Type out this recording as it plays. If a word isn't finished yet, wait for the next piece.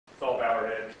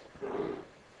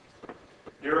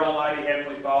Dear Almighty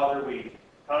Heavenly Father, we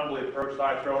humbly approach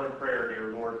Thy throne in prayer,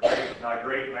 dear Lord, praising Thy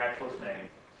great and matchless name.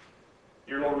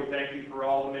 Dear Lord, we thank You for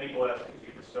all the many blessings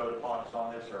You bestowed upon us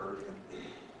on this earth. And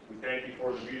we thank You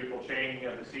for the beautiful changing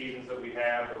of the seasons that we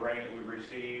have, the rain that we've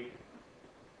received.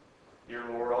 Dear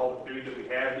Lord, all the food that we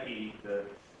have to eat, the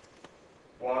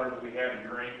water that we have to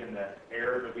drink, and the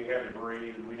air that we have to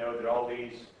breathe. And we know that all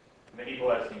these many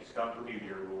blessings come from You,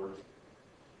 dear Lord.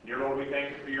 Dear Lord, we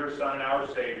thank You for Your Son and our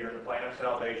Savior and the plan of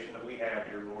salvation that we have,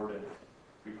 dear Lord. And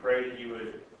we pray that You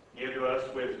would give to us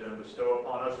wisdom, bestow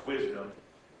upon us wisdom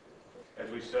as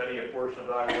we study a portion of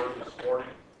Thy Word this morning.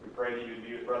 We pray that You would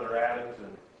be with Brother Adams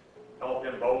and help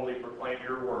him boldly proclaim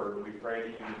Your Word. And we pray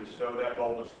that You would bestow that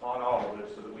boldness upon all of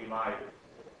us so that we might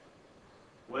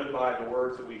live by the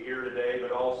words that we hear today,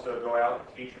 but also go out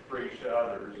and teach and preach to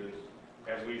others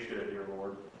as we should, dear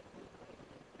Lord.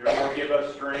 Dear Lord, give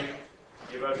us strength.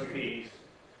 Give us peace.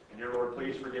 And dear Lord,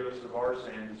 please forgive us of our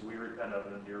sins as we repent of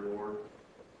them, dear Lord.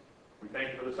 We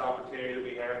thank You for this opportunity that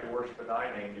we have to worship in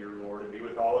Thy name, dear Lord, and be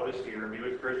with all of us here, and be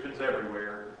with Christians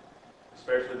everywhere,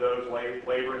 especially those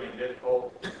laboring in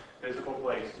difficult physical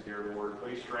places, dear Lord.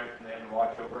 Please strengthen them and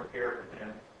watch over and care for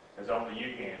them as only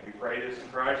You can. We pray this in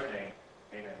Christ's name.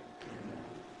 Amen.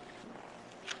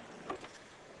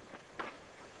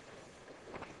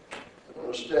 I'm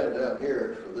going to stand down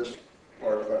here for this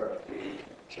part of our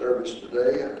service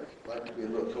today. I'd like to be a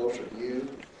little closer to you.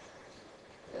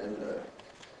 And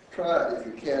try, if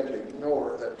you can, to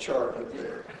ignore that chart up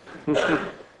there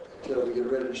until we get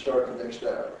ready to start the next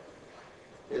hour.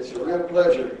 It's a real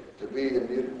pleasure to be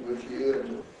with you and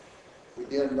to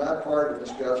begin my part of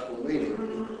this gospel meeting.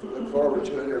 Look forward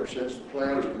to it ever since the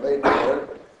plans were made for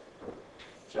it.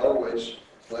 It's always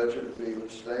a pleasure to be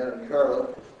with Stan and Carla.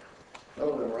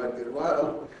 Known them right good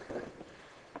while.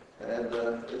 And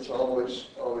it's always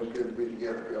good to be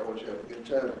together. We always have a good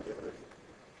time together.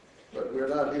 But we're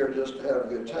not here just to have a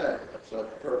good time. That's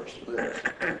not the purpose of this.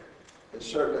 It's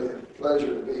certainly a pleasure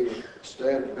to be with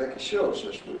Stan and Becky Schultz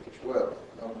this week as well.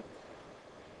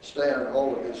 Stan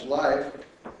all of his life,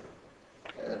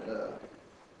 and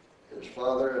his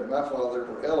father and my father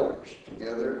were elders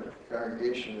together in a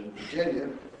congregation in Virginia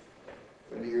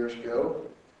many years ago.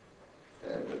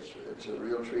 And it's a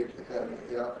real treat to have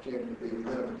the opportunity to be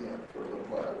with them again for a little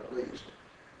while at least.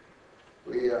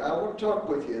 I want to talk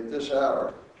with you at this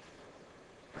hour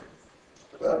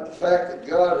about the fact that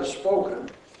God has spoken,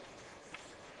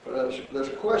 but there's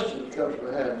a question that comes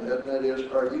behind that, and that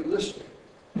is, are you listening?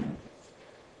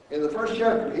 In the first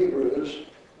chapter of Hebrews,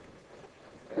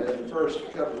 and in the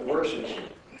first couple of verses,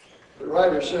 the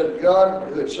writer said, God,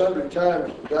 who at sundry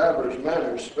times in divers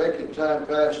manners spake in time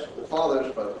past to the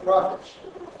fathers by the prophets,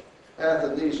 hath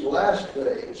in these last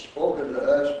days spoken to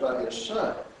us by His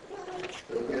Son,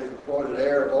 who He hath appointed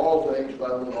heir of all things, by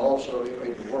whom also He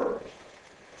made the world.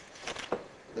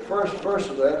 The first verse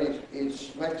of that, he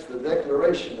makes the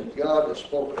declaration that God has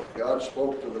spoken. God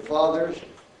spoke to the fathers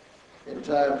in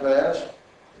time past,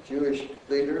 the Jewish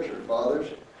leaders or fathers,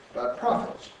 by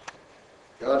prophets.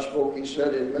 God spoke, He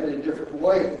said, in many different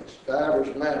ways, diverse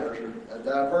manners, or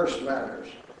diverse manners.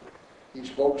 He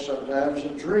spoke sometimes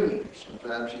in dreams.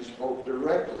 Sometimes He spoke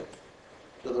directly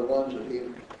to the ones that He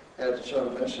had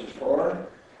some message for.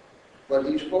 But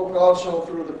He spoke also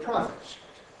through the prophets.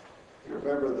 You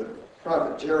remember the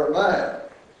prophet Jeremiah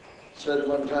said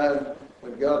one time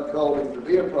when God called him to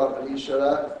be a prophet, He said,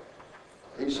 I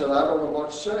don't know what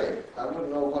to say. I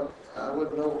wouldn't know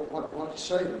what to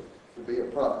say to be a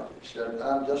prophet. He said,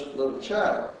 I'm just a little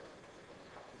child.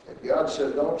 And God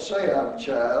said, don't say I'm a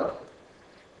child.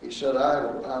 He said, I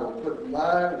will put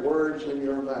my words in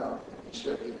your mouth. He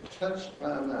said, He touched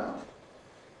my mouth.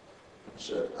 He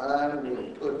said, I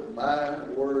will put my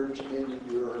words in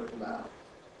your mouth.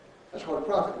 That's what a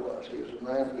prophet was. He was a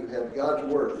man who had God's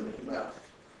word in his mouth.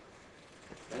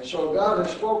 And so God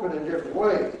has spoken in different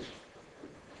ways.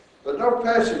 But no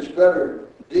passage better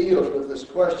deals with this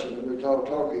question that we're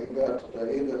talking about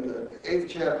today than the 8th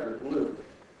chapter of Luke.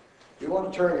 If you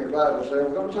want to turn your Bibles there,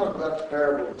 we're going to talk about the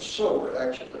parable of the sower,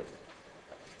 actually.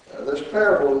 This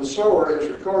parable of the sower is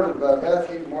recorded by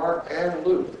Matthew, Mark, and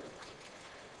Luke.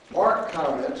 Mark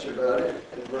comments about it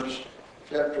in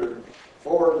chapter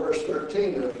 4 and verse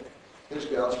 13 of his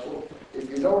gospel. If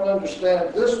you don't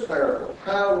understand this parable,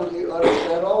 how will you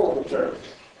understand all of the parables?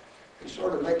 He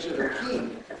sort of makes it a key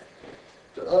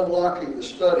to unlocking the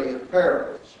study of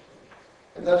parables.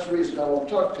 And that's the reason I want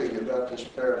to talk to you about this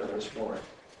parable this morning.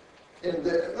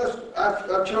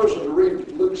 I've chosen to read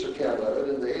Luke's account of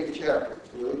it in the 8th chapter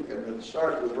of Luke, and it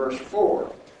starts with verse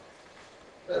 4.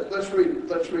 Let's read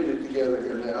it together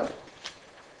here now.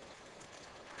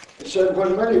 It said,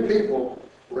 when many people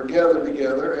were gathered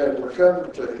together and were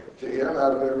come to him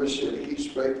out of every city, he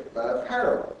spake by a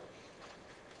parable.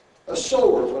 A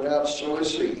sower went out to sow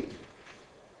his seed.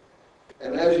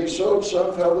 And as he sowed,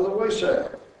 some fell to the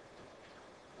wayside,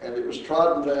 and it was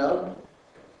trodden down,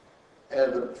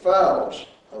 and the fowls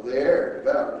of the air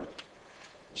devoured it.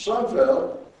 Some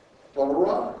fell upon a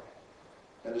rock,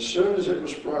 and as soon as it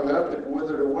was sprung up, it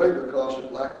withered away because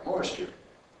it lacked moisture.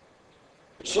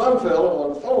 Some fell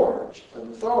on thorns,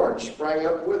 and the thorns sprang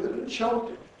up with it and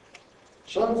choked it.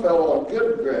 Some fell on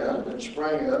good ground and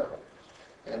sprang up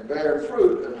and bare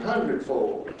fruit an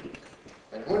hundredfold.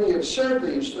 And when he had said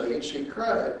these things, he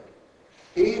cried,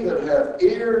 He that hath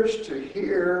ears to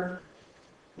hear,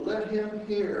 let him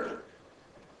hear.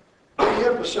 He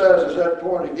emphasizes that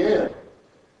point again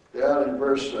down in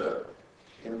verse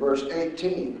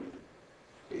 18.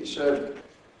 He said,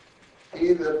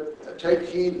 take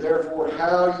heed therefore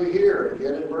how you hear.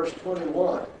 Again in verse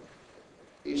 21.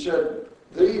 He said,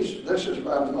 this is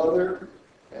my mother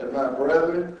and my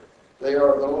brethren. They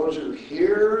are those who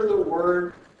hear the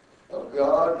word of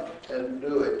God and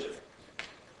do it.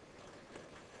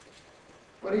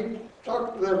 When he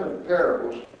talked to them in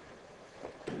parables,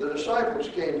 the disciples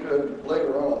came to him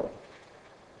later on.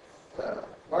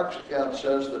 Mark's account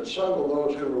says that some of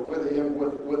those who were with him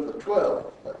with the 12,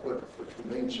 which would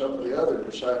mean some of the other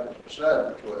disciples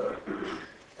beside the 12,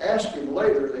 asked him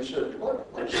later, they said,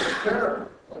 what's this parable?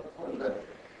 What is that?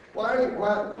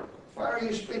 Why are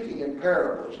you speaking in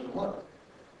parables? And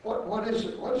what is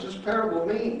it? What does this parable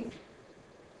mean?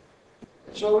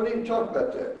 And so we need to talk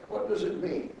about that. What does it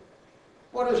mean?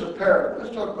 What is a parable?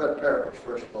 Let's talk about parables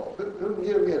first of all. Who can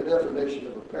give me a definition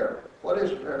of a parable? What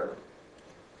is a parable?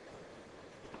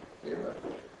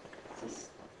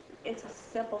 It's a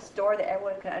simple story that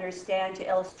everyone can understand to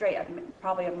illustrate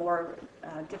probably a more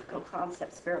difficult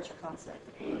concept, spiritual concept.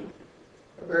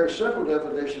 A very simple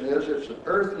definition is it's an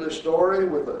earthly story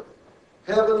with a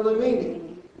heavenly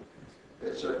meaning.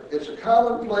 It's a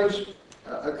commonplace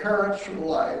occurrence from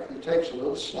life. He takes a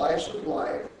little slice of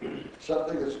life,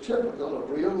 something that's typical of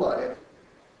real life,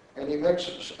 and he makes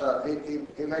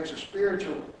a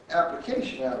spiritual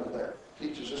application out of that.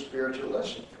 Teaches a spiritual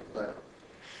lesson from that.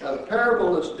 Now the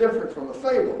parable is different from a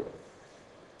fable.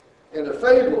 In a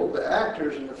fable, the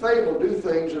actors in the fable do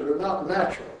things that are not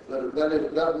natural, that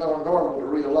is not normal to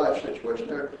real life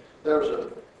situation.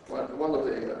 There's one of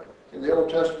the in the Old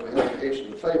Testament, in the case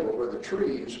of the fable, where the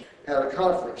trees had a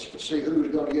conference to see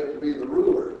who's going to get to be the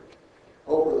ruler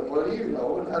over them. Well, you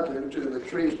know, and I do too, the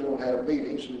trees don't have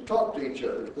meetings and talk to each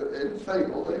other. But in the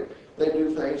fable, they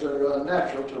do things that are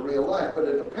unnatural to real life. But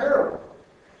in a parable,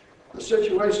 the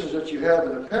situations that you have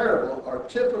in a parable are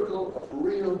typical of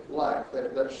real life.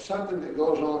 That's something that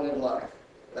goes on in life.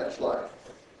 That's life.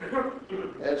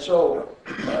 And so,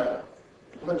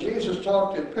 when Jesus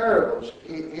talked in parables,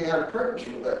 he had a purpose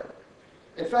for that.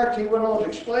 In fact, he went on to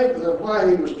explain to them why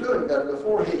he was doing that.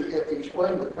 Before he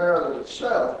explained the parable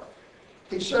itself,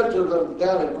 he said to them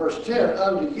down in verse 10,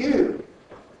 unto you.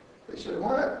 They said,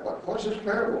 what's this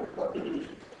parable?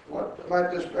 What might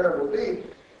this parable be?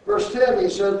 Verse 10, he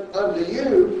said, unto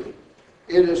you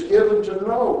it is given to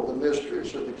know the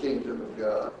mysteries of the kingdom of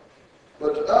God,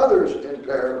 but to others in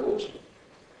parables,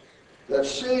 that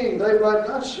seeing they might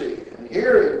not see, and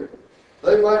hearing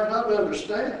they might not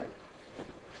understand.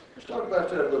 Let's talk about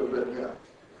that a little bit now.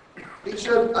 He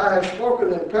said, I have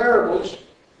spoken in parables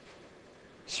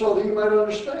so that you might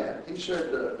understand. He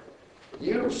said,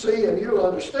 you'll see and you'll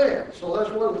understand. So that's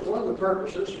one of the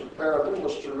purposes of parables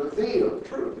was to reveal the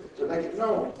truth, to make it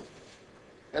known.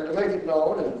 And to make it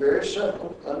known in very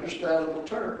simple, understandable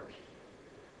terms.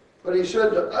 But he said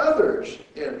to others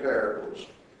in parables,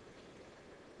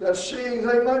 that seeing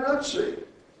they might not see,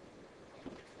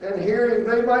 and hearing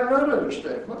they might not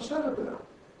understand. What's that about?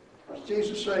 What's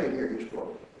Jesus saying here, you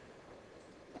suppose?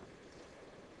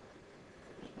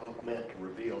 It's not meant to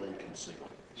reveal and conceal.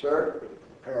 Sir?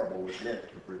 The parable was meant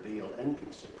to reveal and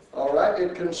conceal. All right,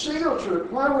 it conceals truth.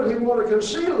 Why would he want to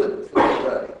conceal it from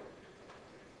anybody?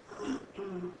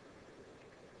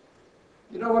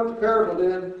 You know what the parable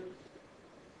did?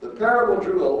 The parable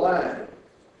drew a line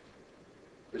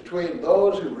between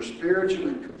those who were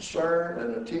spiritually concerned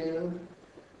and attuned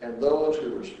and those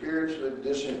who were spiritually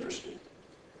disinterested.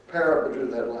 The parable drew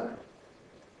that line.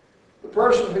 The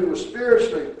person who was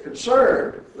spiritually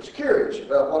concerned was curious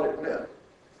about what it meant.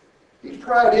 He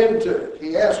pried into it.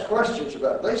 He asked questions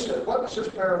about it. They said, what does this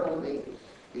parable mean?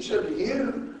 He said, to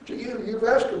you, you've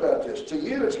asked about this. To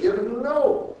you, it's given to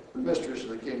know the mysteries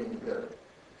of the kingdom of God.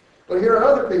 But here are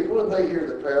other people, and they hear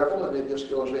the parable, and it just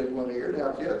goes in one ear and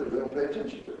out the other. They don't pay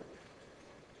attention to it.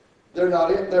 they're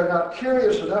not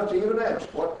curious enough to even ask,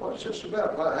 what's this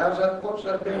about? What's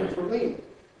that mean for me?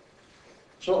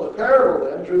 So the parable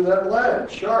then drew that line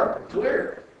sharp and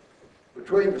clear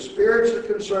between the spiritually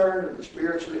concerned and the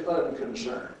spiritually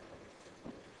unconcerned.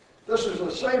 This is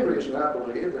the same reason I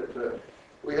believe that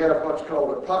we have what's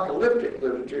called apocalyptic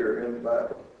literature in the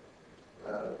Bible.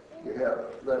 You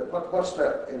have that. What's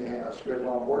that anyhow? It's a very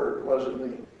long word. What does it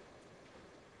mean?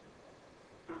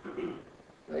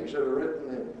 Things that are written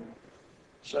in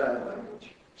sign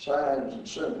language, signs and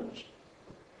symbols.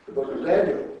 The book of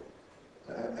Daniel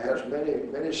has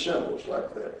many symbols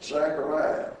like that.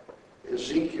 Zechariah,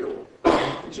 Ezekiel,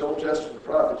 these Old Testament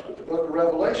prophets. But the book of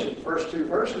Revelation, the first 2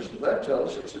 verses of that tell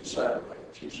us it's in sign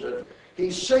language. He said, he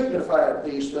signified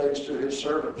these things to his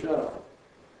servant John.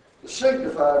 To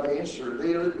signify means to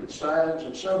reveal it in signs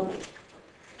and symbols.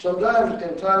 Sometimes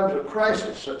in times of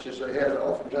crisis, such as they had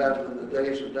oftentimes in the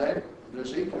days of Daniel and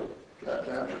Ezekiel, got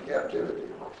down to captivity,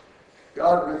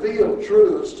 God revealed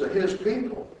truths to his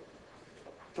people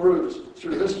through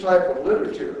this type of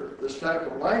literature, this type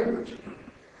of language,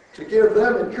 to give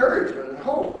them encouragement and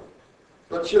hope.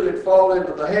 But should it fall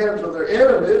into the hands of their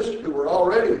enemies, who were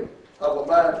already of a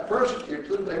mind to persecute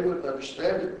them, they wouldn't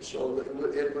understand it, so that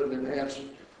it wouldn't enhance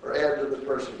or add to the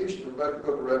persecution. The book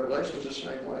of Revelation is the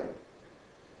same way.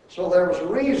 So there was a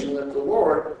reason that the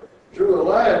Lord drew a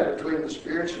line between the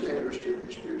spiritually interested and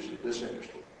the spiritually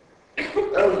disinterested.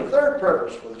 There was a third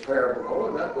purpose for the parable,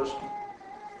 and that was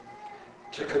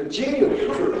to congeal the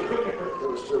truth. It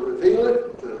was to reveal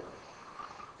it, to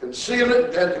conceal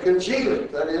it, and to congeal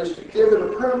it. That is, to give it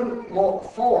a permanent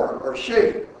form or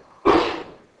shape.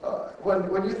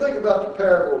 When you think about the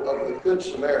parable of the Good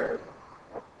Samaritan,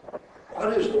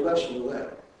 what is the lesson of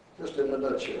that? Just in a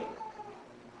nutshell.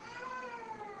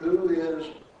 Who is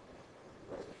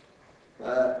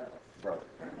my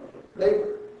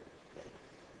neighbor?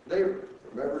 Neighbor.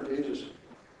 Remember Jesus,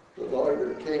 the lawyer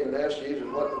that came and asked Jesus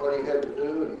what he had to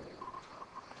do and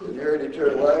to inherit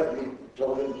eternal life, and he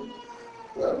told him,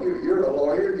 well, you're a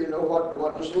lawyer, you know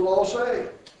what does the law say?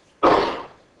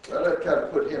 Well, that kind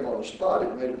of put him on the spot.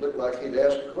 It made it look like he'd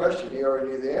asked a question he already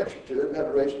knew the answer to, and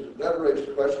that raised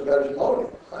the question about his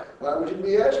motive. Why would you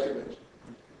be asking this?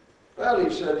 Well, he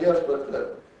said, yes,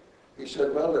 but he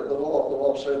said, well, the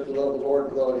law said to love the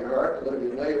Lord with all your heart, to love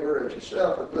your neighbor as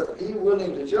yourself. But he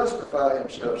willing to justify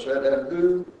himself said, and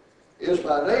who is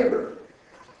my neighbor?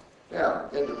 Now,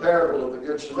 in the parable of the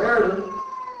Good Samaritan,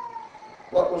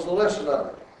 what was the lesson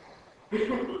of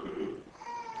it?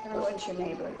 Everyone's your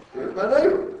neighbor. Here's my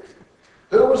neighbor.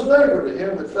 Who was neighbor to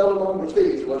him that fell among the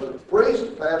thieves? Was it the priest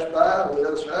that passed by on the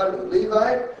other side of the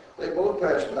Levite? They both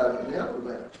passed by and helped the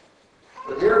man.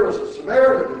 But here was a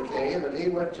Samaritan who came, and he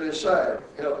went to his side,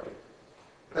 helped him,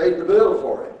 paid the bill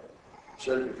for him.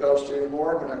 Said, if it costs any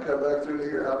more, when I come back through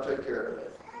here, I'll take care of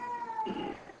that.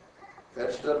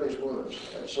 Patched up his wounds.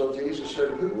 And so Jesus said,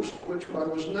 which one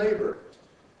was neighbor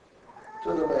to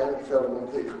the man who fell among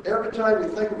thieves? Every time you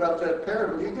think about that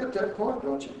parable, you get that point,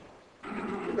 don't you?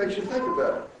 It makes you think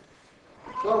about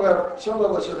it. Some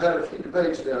of us have had a few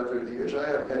debates down through the years. I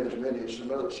haven't had as many as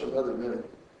some other men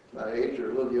my age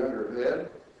or a little younger have had.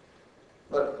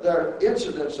 But there are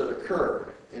incidents that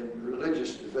occur in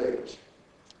religious debates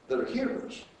that are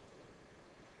humorous.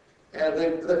 And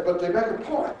but they make a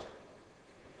point.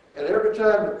 And every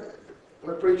time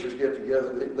when preachers get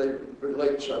together, they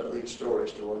relate some of these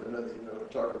stories to one another,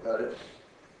 talk about it.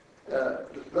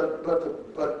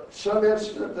 But some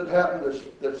incident that happened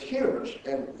that's humorous,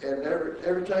 and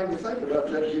every time you think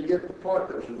about that, you get the point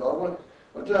that's involved.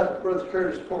 One time, Brother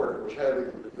Curtis Porter was having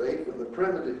a debate with a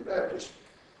primitive Baptist,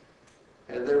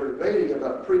 and they were debating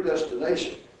about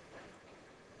predestination.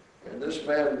 And this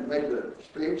man made the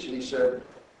speech, and he said,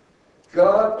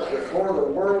 God, before the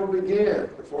world began,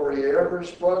 before he ever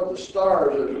spun the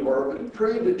stars as it were, had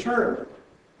predetermined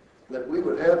that we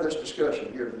would have this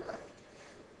discussion here tonight.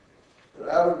 That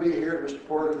I would be here, Mr.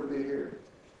 Porter would be here.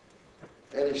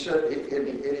 And he said,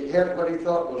 and he had what he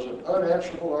thought was an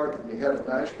unanswerable argument. He had a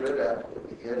nice red apple,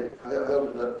 and he held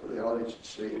it up for the audience to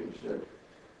see. And he said,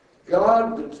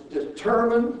 God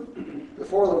determined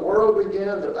before the world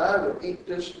began that I would eat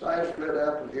this nice red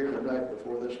apple here tonight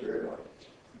before this very audience.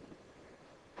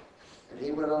 And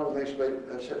he went on and explained,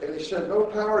 and he said, no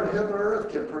power in heaven or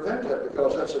earth can prevent that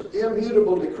because that's an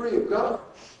immutable decree of God.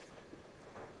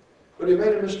 But he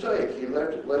made a mistake. He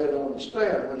left it laying on the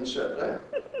stand when he sat down.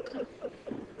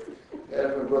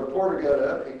 And when Brother Porter got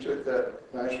up, he took that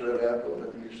nice red apple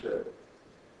and he said,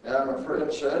 now my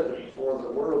friend said that before the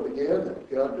world began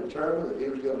that God determined that he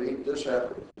was going to eat this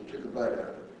apple. He took a bite out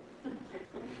of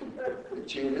it. He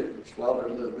chewed it and swallowed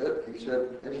it a little bit. He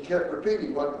said, and he kept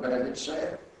repeating what the man had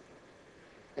said.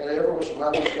 And every once in a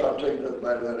while he stopped taking another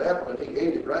bite of that apple, and he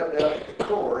ate it right down to the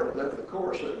core and left the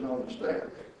core sitting on the stand.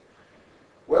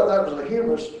 Well, that was a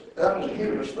humorous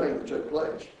thing that took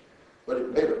place. But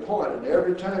it made a point, and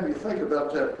every time you think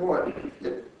about that point,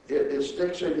 it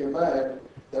sticks in your mind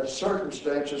that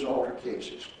circumstances alter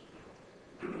cases.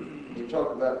 You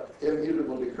talk about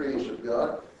immutable decrees of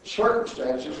God.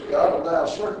 Circumstances, God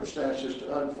allows circumstances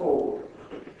to unfold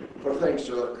for things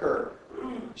to occur.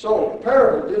 So the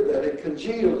parable did that. It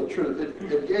congealed the truth.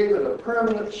 It gave it a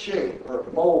permanent shape or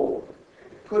mold.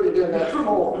 Put it in that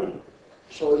form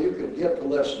so you could get the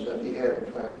lesson that he had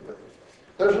in mind with it.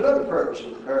 There's another purpose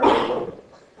of the parable,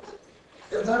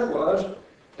 and that was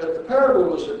that the parable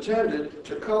was intended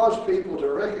to cause people to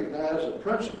recognize the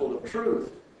principle of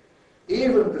truth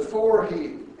even before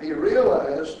he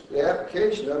realized the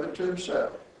application of it to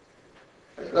himself.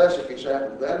 A classic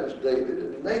example of that is David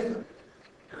and Nathan.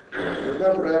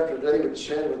 Remember, after David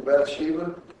sinned with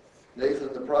Bathsheba,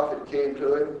 Nathan the prophet came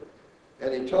to him,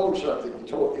 and he told something.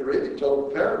 He really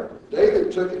told a parable.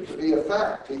 David took it to be a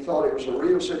fact. He thought it was a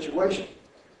real situation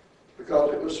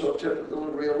because it was so typical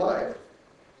in real life.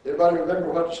 Anybody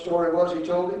remember what the story was he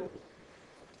told him?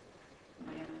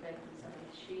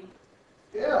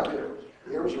 Yeah,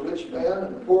 there was a rich man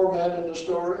and a poor man in the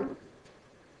story.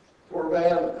 Poor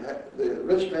man, the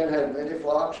rich man had many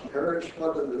flocks and herds.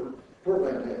 What did the poor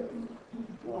man have?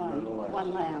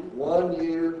 One lamb. One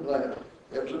ewe lamb.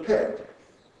 It was a pet.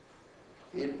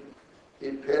 He'd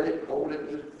pet it, hold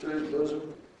it to his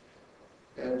bosom.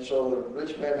 And so the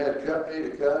rich man had company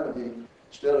to come, and he,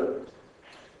 instead of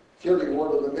killing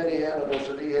one of the many animals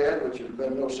that he had, which had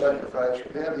been no sacrifice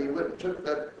for him, he went and took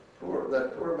that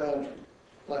poor man's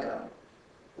lamb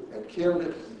and killed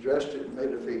it and dressed it and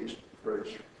made a feast for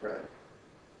his friend.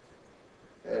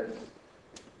 And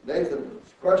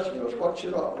Nathan's question was, what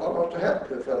ought to happen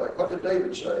to a fellow? What did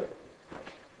David say?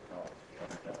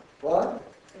 What?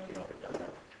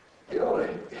 He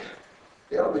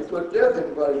ought to be put to death,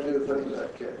 anybody do things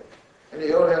like that. And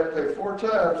he ought to have to pay 4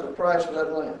 times the price of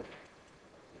that lamb.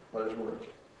 What his words.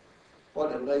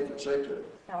 What did Nathan say to him?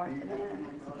 Thou art the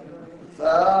man.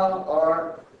 Thou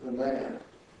art the man.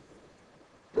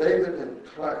 David had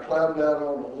climbed down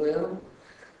on a limb,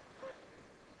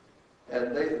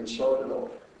 and Nathan sawed it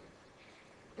off.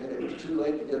 And it was too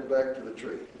late to get back to the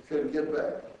tree. He couldn't get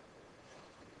back.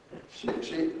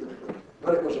 See,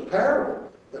 but it was a parable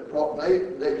that brought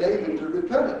David to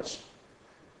repentance.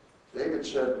 David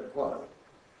said, what?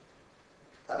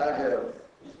 I've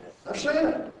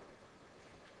sinned.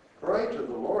 Pray to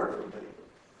the Lord for me.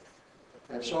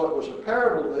 And so it was a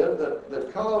parable then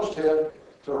that caused him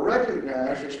to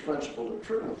recognize this principle of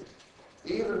truth,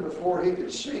 even before he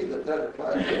could see that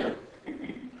applied to him.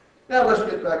 Now let's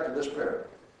get back to this parable.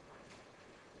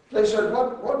 They said,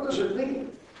 what does it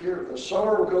mean? Here, the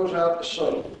sower goes out to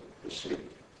sow the seed,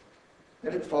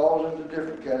 and it falls into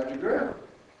different kinds of ground.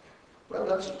 Well,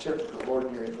 that's a typical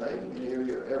ordinary thing.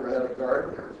 You ever had a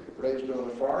garden or raised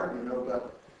on a farm, you know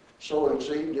about sowing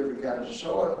seed, different kinds of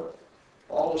soil.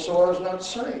 All the soil is not the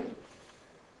same.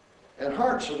 And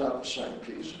hearts are not the same.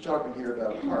 Jesus is talking here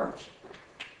about hearts.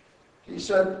 He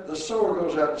said the sower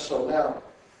goes out to sow. Now,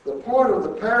 the point of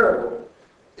the parable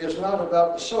is not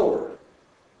about the sower.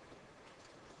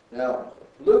 Now,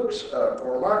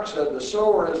 Mark said the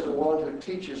sower is the one who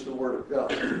teaches the Word of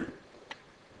God.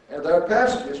 And there are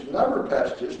passages, a number of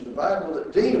passages in the Bible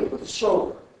that deal with the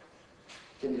sower.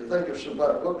 Can you think of some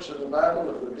books in the Bible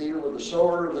that would deal with the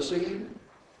sower of the seed?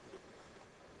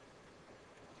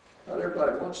 Not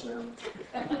everybody wants now.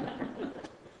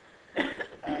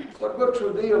 What books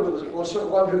would deal with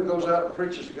one who goes out and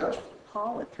preaches the gospel?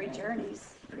 Paul with 3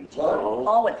 journeys. What?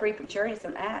 Paul with 3 journeys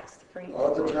in Acts to preach.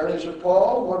 The journeys of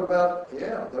Paul. What about,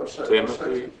 those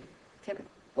Timothy.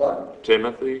 What?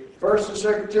 Timothy. 1st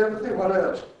and 2nd Timothy. What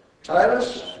else?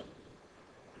 Titus.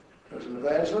 There's an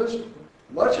evangelist.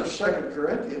 Much of 2nd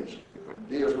Corinthians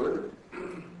deals with it.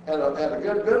 And a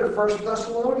good bit of 1st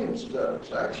Thessalonians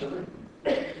does, actually.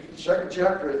 The 2nd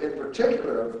chapter in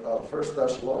particular of 1st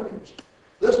Thessalonians.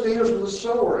 This deals with the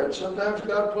sower, and sometimes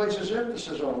God places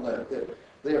emphasis on that.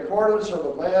 The importance of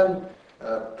a man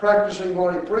practicing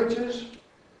what he preaches.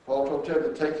 Paul told Timothy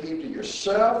to take heed to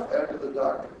yourself and to the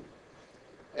doctrine.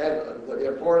 And the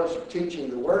importance of teaching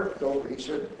the word. He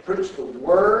said, preach the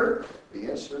word, be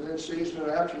instant in season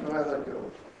and out. You know how that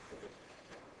goes.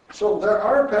 So there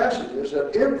are passages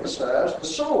that emphasize the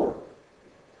sower.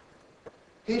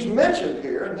 He's mentioned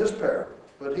here in this parable,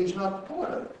 but he's not the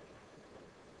point of it.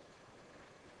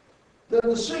 Then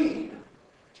the seed.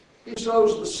 He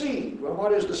sows the seed. Well,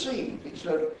 what is the seed? He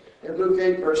said in Luke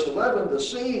 8, verse 11, the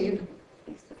seed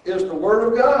is the Word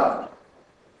of God.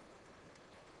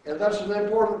 And that's an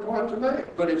important point to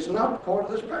make, but it's not the point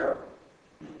of this parable.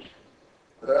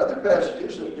 There are other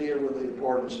passages that deal with the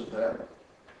importance of that.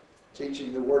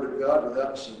 Teaching the Word of God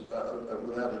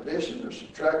without addition or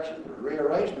subtraction or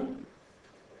rearrangement.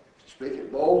 Speak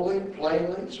it boldly,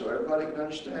 plainly, so everybody can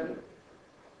understand it.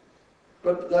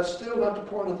 But that's still not the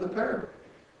point of the parable.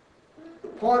 The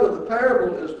point of the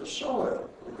parable is the soil,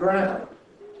 the ground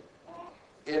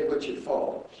in which it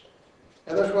falls.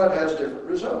 And that's why it has different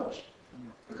results.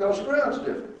 Because the ground's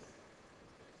different.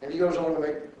 And he goes on to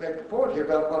make the point here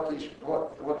about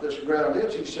what this ground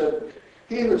is. He said,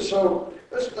 he that sowed,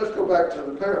 let's go back to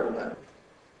the parable now.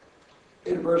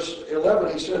 In verse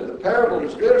 11 he said, the parable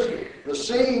is this, the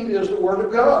seed is the Word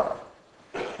of God.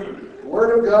 The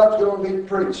Word of God's going to be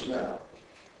preached now.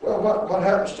 Well, what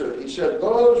happens to it? He said,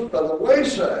 those by the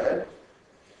wayside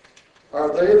are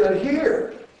they that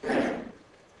hear.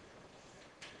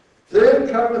 Then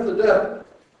cometh the devil,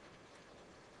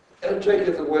 and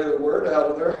taketh away the word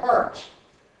out of their hearts,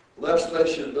 lest they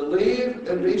should believe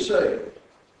and be saved.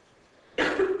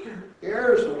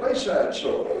 Here is the wayside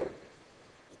soil.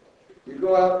 You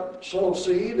go out and sow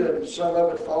seed, and some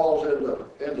of it falls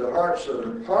into hearts that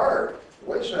are hard.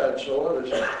 Wayside soil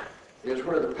is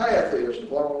where the path is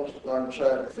along the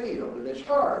side of the field, and it's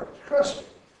hard, it's crusty.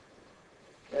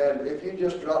 And if you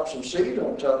just drop some seed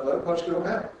on top of it, what's going to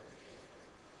happen?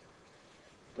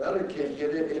 Well, it can't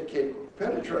get in, it can't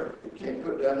penetrate, it can't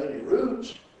put down any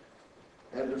roots.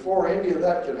 And before any of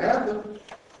that can happen,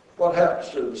 what happens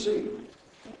to the seed?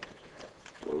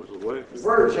 Blows away. The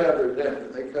birds have their nectar,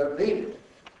 they come and eat it.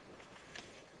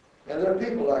 And there are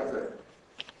people like that.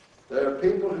 There are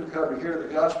people who come to hear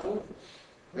the gospel.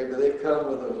 Maybe they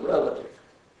come with a relative,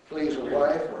 please a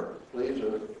wife or please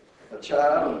a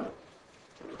child,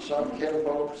 some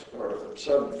kinfolks or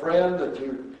some friend that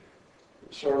you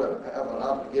sort of have an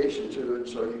obligation to, and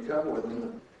so you come with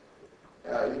them.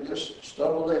 You just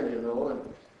stumble in, and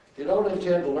you don't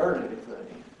intend to learn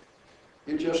anything.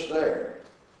 You're just there.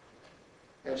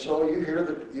 And so you hear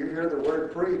the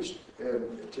word preached,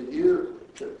 and to you,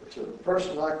 to a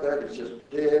person like that, it's just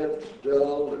dead,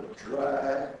 dull, and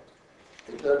dry.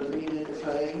 It doesn't mean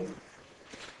anything.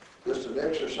 Just an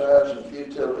exercise in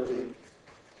futility.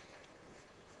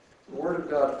 The Word of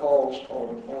God falls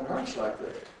on hearts like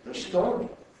that. They're stony.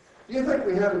 Do you think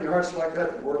we have any hearts like that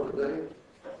in the world today?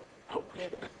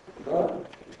 No.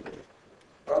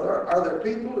 Are there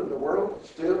people in the world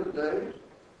still today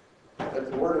that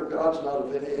the Word of God's not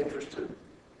of any interest to?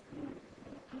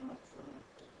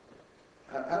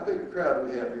 How big a crowd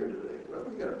do we have here today? Well,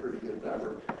 we got a pretty good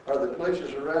number. Are there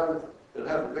places around that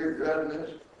have a bigger crowd than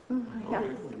this? Yeah.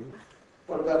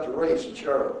 What about the race in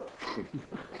Charlotte?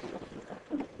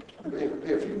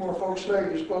 Be a few more folks there,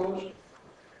 you suppose?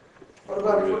 What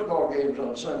about football games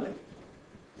on Sunday?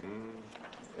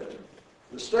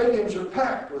 The stadiums are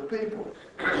packed with people.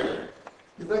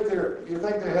 You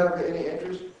think they have any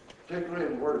interest, particularly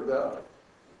in the Word of God?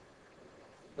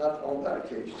 Not on that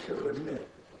occasion.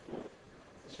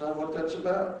 It's not what that's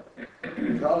about.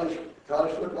 College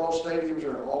football stadiums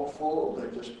are all full.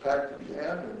 They're just packed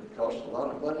again, and it costs a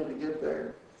lot of money to get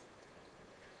there.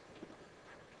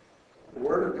 The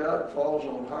Word of God falls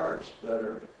on hearts that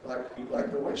are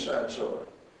like the wayside soil.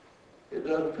 It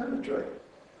doesn't penetrate.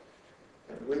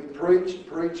 And we preach and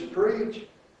preach and preach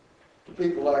to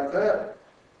people like that,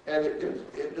 and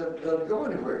it doesn't go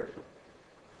anywhere.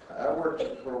 I worked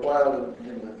for a while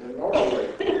in Norway,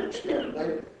 in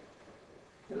Scandinavia.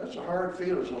 And that's a hard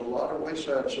field. There's a lot of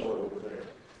wayside soil over there.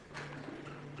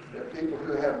 There are people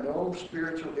who have no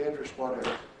spiritual interest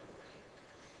whatever.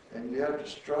 And you have to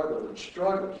struggle and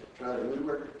struggle to try to. We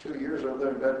worked 2 years over there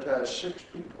and baptized 6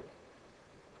 people.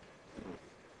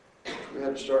 We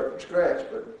had to start from scratch,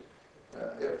 but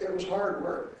it was hard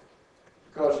work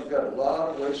because you've got a lot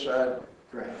of wayside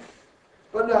ground.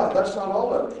 But now, that's not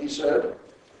all of it. He said,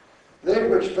 that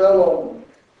which fell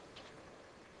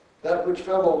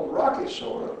on rocky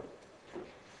soil,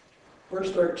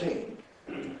 verse 13,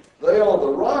 they on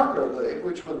the rock are they,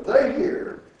 which when they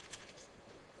hear,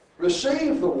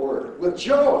 receive the word with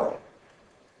joy,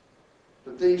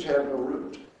 but these have no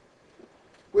root,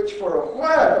 which for a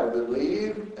while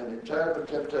believe, and in time of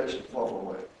temptation fall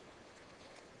away.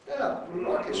 Now,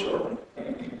 rocky soil,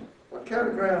 what kind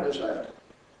of ground is that?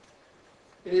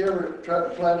 Have you ever tried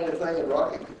to plant anything in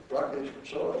rocky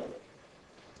soil?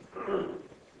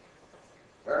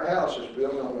 Our house is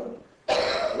built on a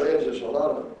ledge. There's a lot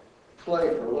of clay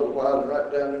for a little while, and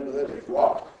right down into that is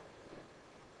rock.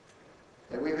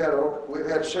 And we've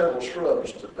had several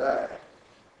shrubs to die.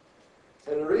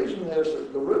 And the reason is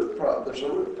that there's a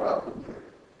root problem here.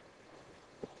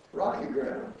 rocky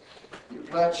ground. You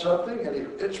plant something and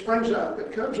it springs up,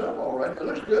 it comes up all right, it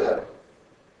looks good.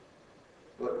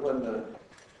 But when the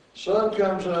sun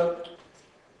comes up,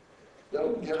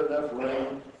 don't get enough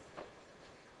rain,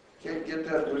 can't get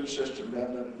that root system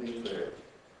down underneath there,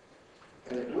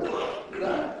 and it will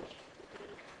die.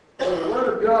 When the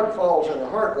Word of God falls in a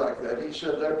heart like that, he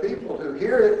said there are people who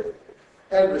hear it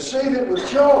and receive it with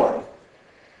joy.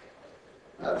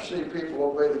 I've seen people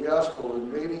obey the gospel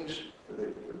in meetings. They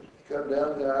come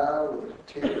down the aisle with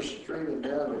tears streaming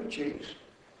down their cheeks.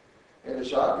 And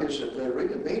it's obvious that they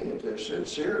really mean it. They're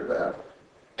sincere about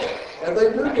it. And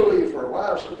they do believe for a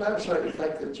while. Sometimes I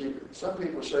think that some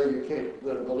people say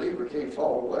that a believer can't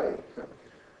fall away.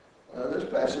 This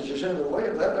passage is in the way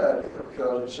of that idea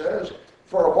because it says,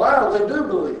 for a while they do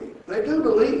believe. They do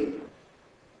believe.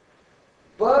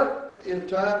 But in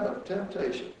time of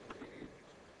temptation,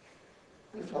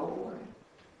 they fall away.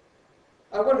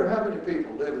 I wonder how many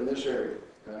people live in this area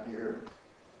down here,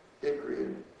 Hickory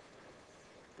and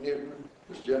Newton,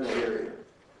 this general area,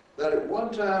 that at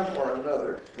one time or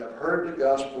another have heard the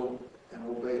gospel and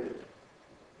obeyed it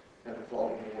and have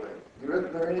fallen away. You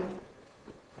reckon there are any?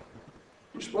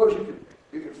 You suppose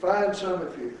you could find some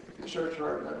if you search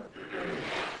hard enough,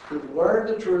 who've learned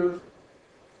the truth,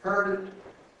 heard it,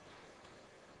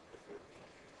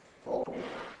 fallen away.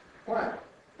 Why?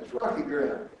 It's rocky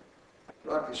ground,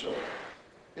 rocky soil.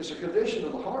 It's a condition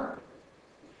of the heart.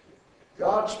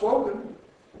 God's spoken,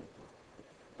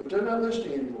 but they're not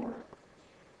listening anymore.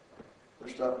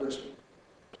 They stopped listening.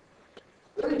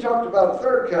 Then he talked about a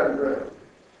third kind of ground.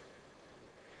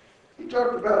 He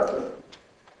talked about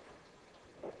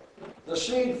the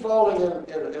seed falling in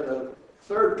a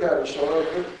third kind of soil.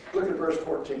 Look at verse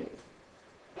 14.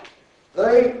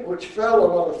 They which fell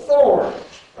among thorns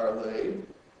are they,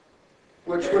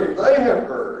 which when they have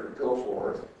heard, go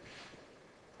forth,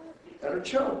 and are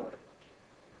choked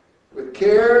with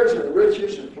cares and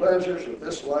riches and pleasures of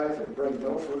this life and bring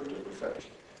no fruit to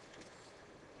perfection.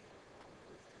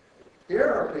 Here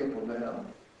are people now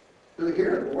who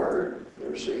hear the word, they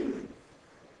receive it,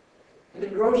 and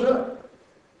it grows up.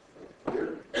 Your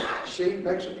seed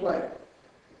makes a plant,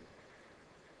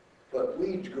 but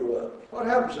weeds grow up. What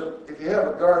happens if you have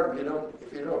a garden,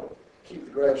 if you don't keep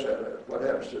the grass out of it, what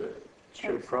happens to it?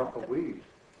 Show crop of weeds.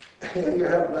 You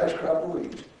have a nice crop of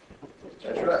weeds.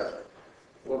 That's right.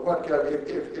 Well, what kind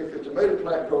if a tomato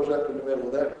plant grows up in the middle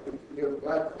of that, you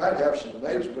might have some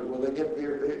tomatoes, but will they get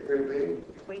very, very big?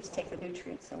 Weeds take the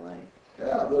nutrients away.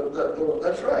 Yeah,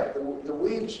 that's right. The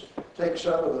weeds take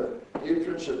some of the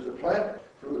nutrients that the plant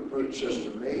root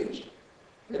system needs.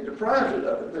 It deprives it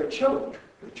of it. They're choked.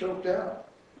 They're choked out.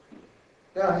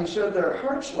 Now, he said there are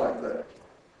hearts like that.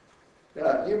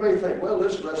 Now, you may think, well,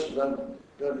 this lesson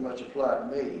doesn't much apply to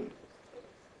me.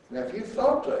 Now, if you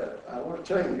thought that, I want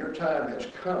to tell you, your time has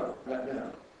come right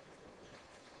now.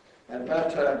 And my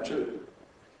time, too.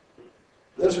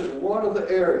 This is one of the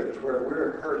areas where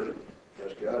we're hurting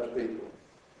as God's people.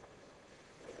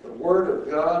 The Word of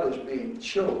God is being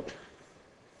choked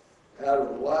out of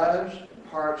the lives and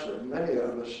hearts of many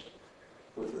of us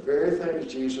with the very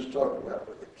things Jesus talked about,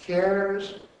 with the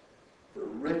cares, the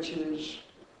riches,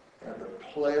 and the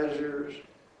pleasures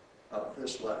of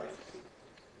this life.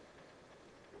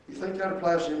 You think that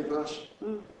applies to any of us?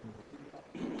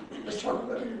 Let's talk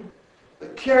about it. The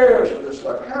cares of this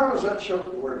life. How does that show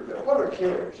the Word of God? What are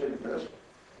cares? Any of us?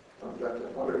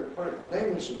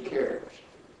 Name me some cares.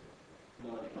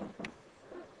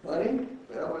 Money?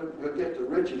 Well, we'll get to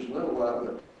riches in a little while,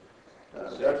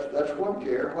 but that's one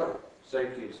care. What?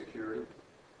 Safety and security.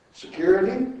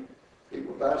 Security?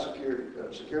 People buy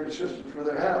security systems for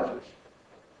their houses.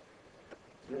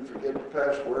 Then forget the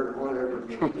password or whatever.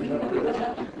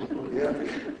 You have to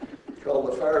call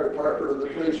the fire department or the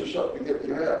police or something to get to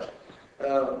your house.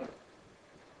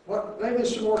 Name me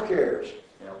some more cares.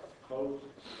 Clothes.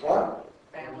 What?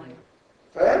 Family.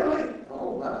 Family?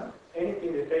 Oh my.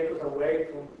 Anything to take us away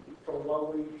from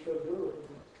what we should do.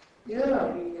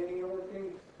 Yeah. Any other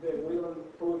thing that we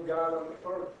don't put God on the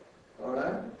first. All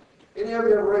right. Any of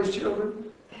you ever raised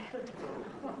children?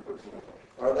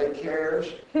 Are they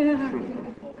cares? They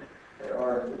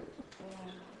are.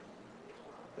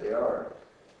 They are.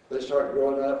 They start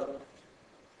growing up,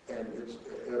 and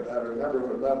I remember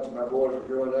when my boys were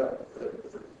growing up,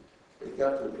 it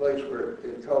got to the place where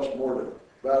it cost more to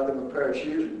buy them a pair of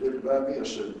shoes than it did to buy me a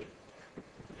suit.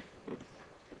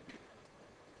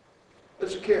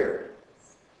 It's a care.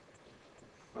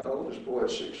 My oldest boy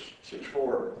is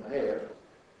 6'4" and a half.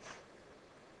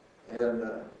 And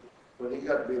when he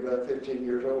got to be about 15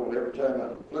 years old, every time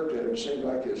I looked at him, it seemed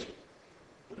like the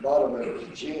bottom of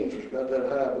his jeans was about that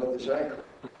high above his ankle.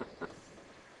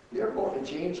 You ever bought any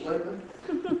jeans lately?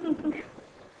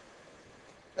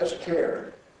 That's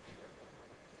care.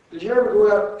 Did you ever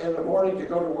go out in the morning to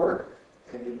go to work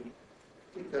and you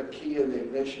put that key in the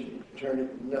ignition, you turn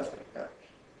it, nothing happens.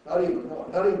 Not even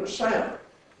one, not even a sound.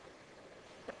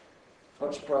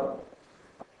 What's the problem?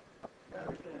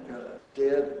 You got a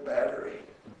dead battery.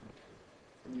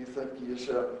 And you think to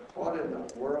yourself, what in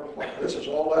the world? This is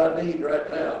all I need right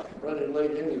now. I'm running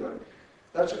late anyway.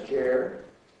 That's a care.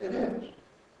 It is.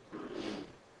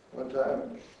 One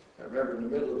time, I remember in the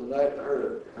middle of the night, I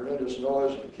heard a horrendous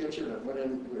noise in the kitchen.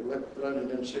 We went running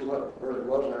in to see what it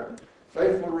was. Our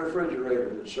faithful refrigerator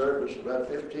that served us about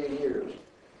 15 years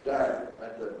died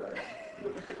right that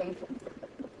night.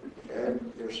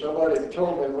 And if somebody had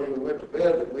told me when we went to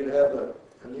bed that we'd have a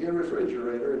new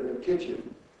refrigerator in the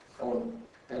kitchen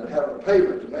and have a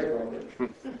payment to make on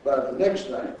it by the next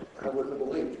night, I wouldn't have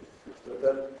believed it.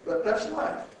 But that's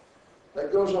life.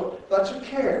 That goes on. That's a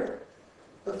care.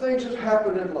 The things that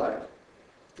happen in life.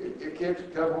 Your kids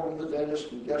come home from the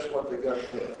dentist and guess what they got to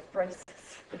pay? Braces.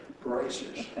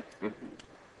 Braces. You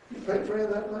pay for any of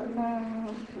that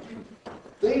money?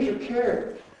 These are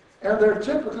cares. And they're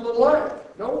typical of life.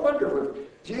 No wonder when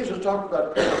Jesus talked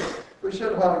about, we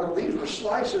said a while ago, these were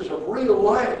slices of real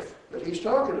life that he's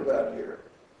talking about here.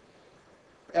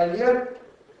 And yet,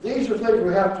 these are things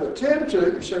we have to attend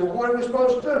to. You say, well, what are we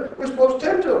supposed to do? We're supposed to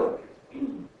attend to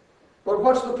them. But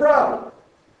what's the problem?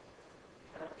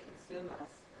 Consume us.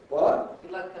 What? We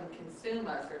let them consume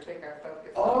us or take our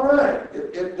focus. All right.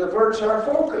 It diverts our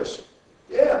focus.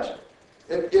 Yes.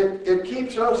 It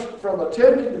keeps us from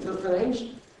attending to things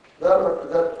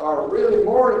that are really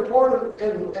more important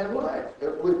in life.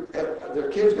 If their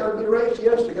kids got to be raised,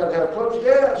 yes. They got to have clothes,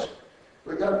 yes.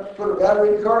 We got to put a battery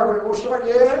in the car when it will start,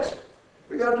 yes.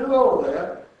 We got to do all of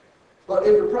that. But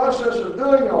in the process of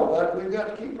doing all that, we've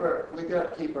got to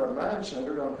keep our mind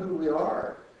centered on who we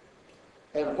are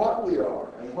and what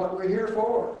we're here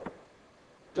for.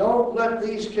 Don't let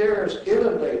these cares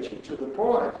inundate you to the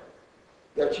point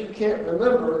that you can't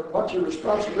remember what your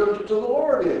responsibility to the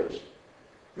Lord is.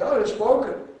 God has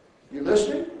spoken. You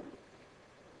listening?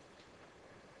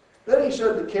 Then he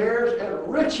said the cares and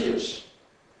riches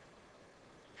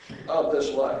of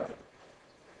this life.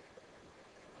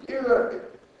 You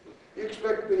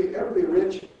expect to ever be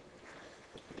rich?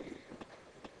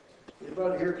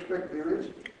 Anybody here expect to be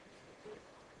rich?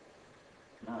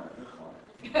 Not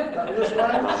in this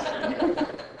life.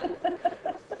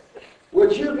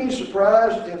 Would you be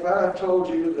surprised if I told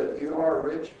you that you are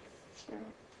rich?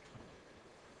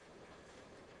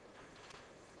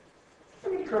 How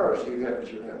many cars do you have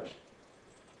at your house?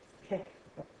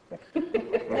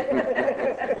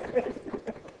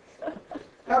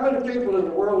 How many people in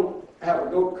the world have a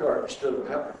go-kart instead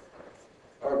of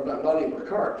or not even a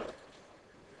cart?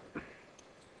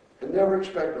 And never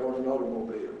expect to own an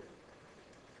automobile.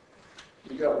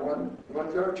 You got one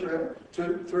car at your house?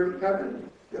 2, 3, how many?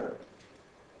 Yeah.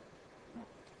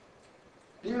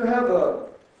 Do you have a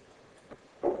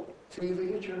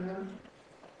TV at your house?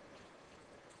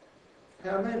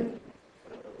 How many?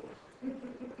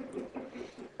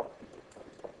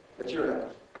 At your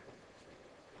house?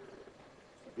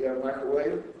 You have a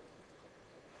microwave?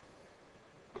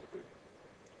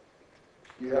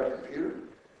 You have a computer?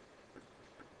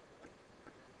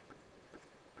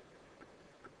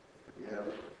 You have a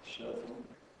cell phone?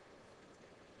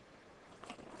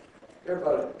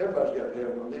 Everybody's got to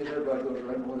have one of these. Everybody goes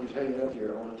around one of these hanging up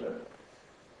here all the time.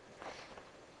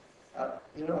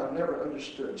 I've never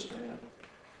understood, Stan,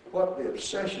 what the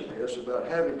obsession is about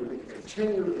having to be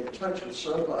continually in touch with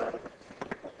somebody.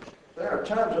 There are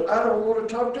times that I don't want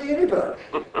to talk to anybody.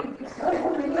 I don't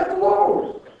want to be left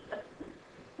alone.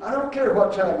 I don't care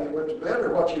what time you went to bed or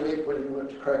what you ate when you went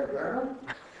to Cracker Barrel.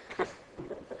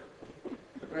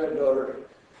 My granddaughter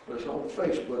was on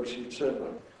Facebook. She said,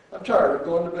 I'm tired of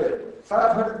going to bed.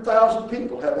 500,000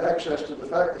 people have access to the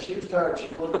fact that she was tired and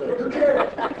she's going to bed. Who cares?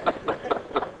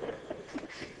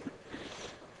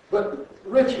 But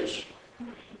riches,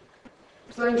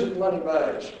 things that money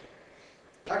buys.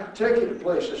 I can take you to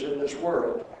places in this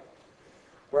world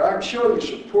where I can show you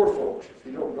some poor folks if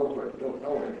you don't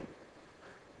know any.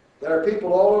 There are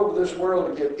people all over this world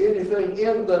to get anything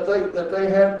in that they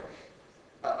have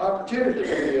opportunity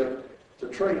to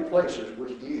trade places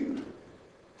with you.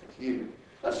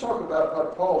 Let's talk about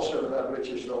what Paul said about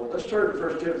riches, though. Let's turn to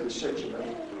 1 Timothy 6 a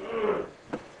minute.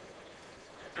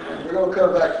 We're going to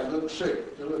come back to Luke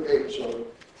 8, so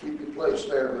keep your place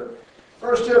there.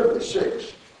 But 1 Timothy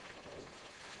 6.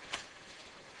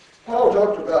 Paul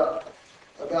talked about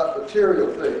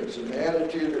material things and the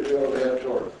attitude that we ought to have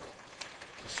toward them.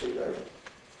 Let's see there.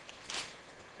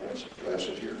 That's a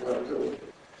passage here, where to go.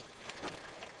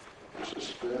 This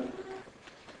is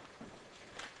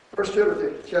 1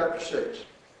 Timothy chapter 6.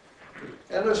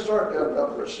 And let's start down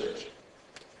about verse 6.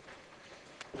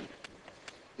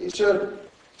 He said,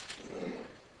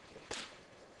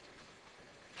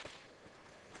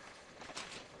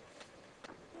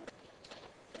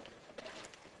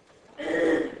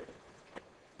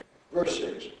 verse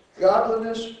 6,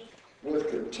 godliness with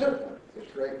contentment is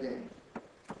great gain.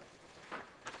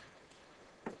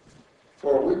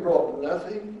 For we brought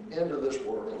nothing into this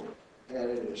world, and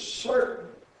it is certain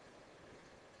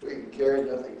we can carry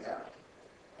nothing out.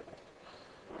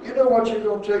 You know what you're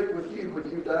going to take with you when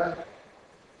you die?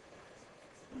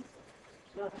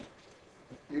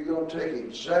 You're going to take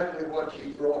exactly what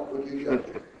you brought when you got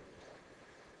here.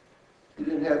 You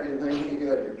didn't have anything when you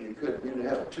got here. You didn't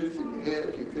have a tooth in your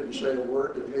head. You couldn't say a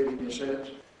word that made any sense.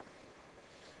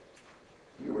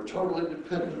 You were totally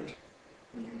dependent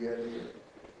when you got here.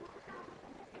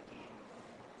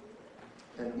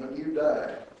 And when you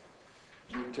die,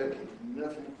 you're taking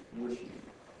nothing with you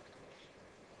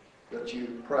that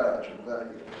you prize and value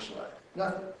in this life.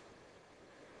 Nothing.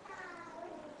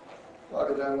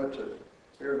 Bobby and I went to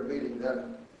a meeting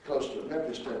down close to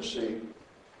Memphis, Tennessee.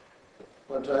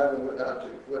 One time we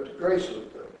went to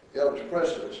Graceland, Elvis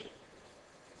Presley's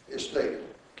estate.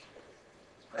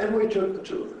 And we took the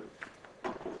tour.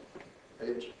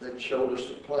 They showed us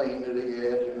the plane that he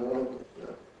had, you know,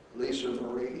 Lisa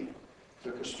Marie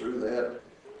took us through that.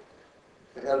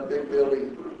 They had a big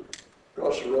building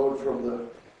across the road from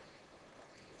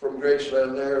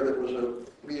Graceland there that was a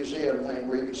museum thing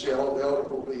where you could see all the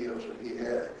automobiles that he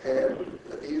had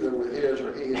either with his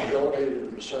or he had donated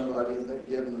them to somebody and they'd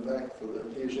given them back for the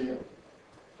museum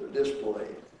to display.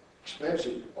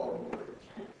 Expensive automobiles.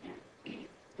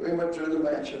 We went through the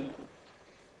mansion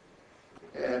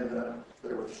and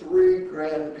there were 3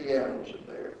 grand pianos in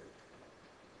there.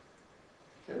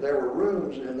 And there were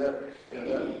rooms in that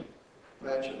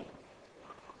mansion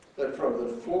that from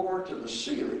the floor to the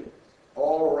ceiling,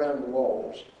 all around the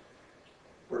walls,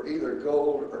 were either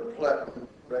gold or platinum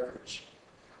records.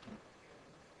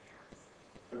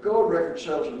 A gold record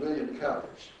sells 1 million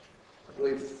copies. I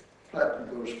believe platinum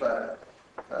goes 5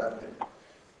 million.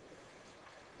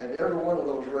 And every one of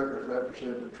those records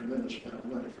represented a tremendous amount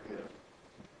of money for him.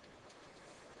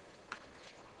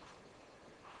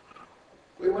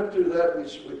 We went through that.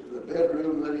 The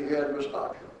bedroom that he had was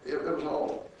occupied. It was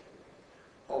all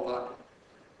occupied.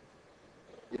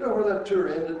 You know where that tour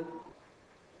ended?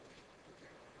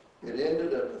 It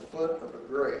ended at the foot of a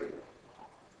grave.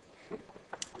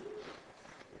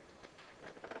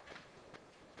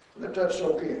 Let that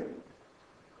soak in.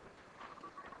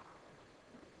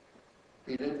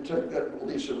 He didn't take that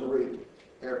Lisa Marie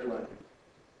airplane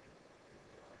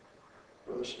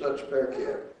or the stud spare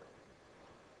cab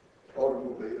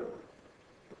automobile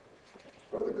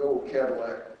or the gold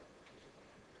Cadillac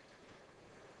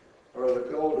or the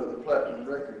gold of the platinum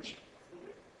records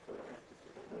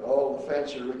and all the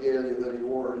fancy regalia that he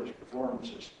wore in his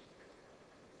performances.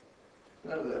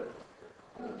 None of that.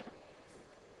 None.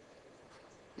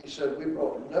 He said, we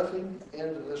brought nothing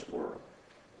into this world,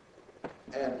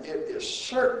 and it is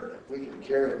certain that we can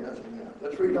carry nothing out.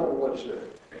 Let's read on what it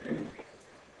said.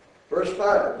 Verse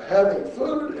 5, having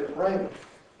food and raiment.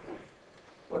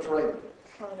 What's raiment?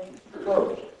 Clothing.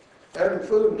 Clothes. Having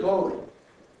food and clothing.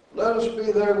 Let us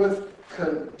be there with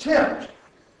contempt.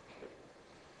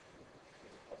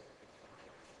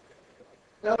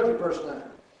 Now look at verse 9.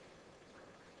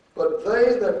 But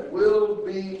they that will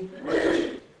be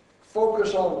rich.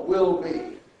 Focus on will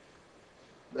be.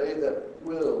 They that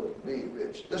will be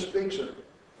rich. This speaks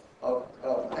of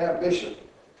ambition,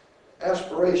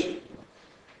 aspiration.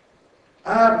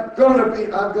 I'm going to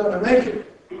make it.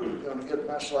 I'm going to get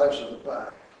my slice of the pie.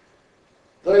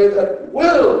 They that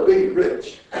will be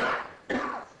rich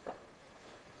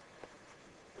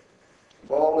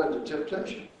fall into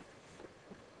temptation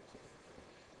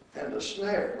and a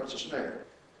snare. What's a snare?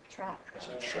 Trap. It's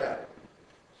a trap.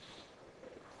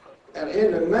 And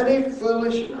into many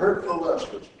foolish and hurtful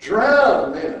lusts which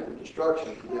drown men in destruction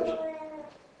and perdition.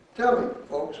 Tell me,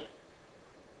 folks,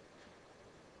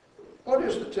 what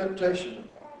is the temptation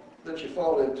that you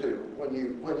fall into when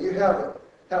you have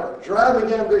a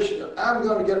driving ambition that I'm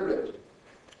going to get rich?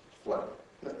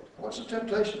 What's the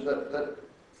temptation that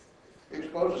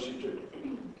exposes you to?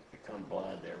 You become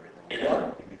blind to everything.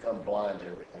 What? You become blind to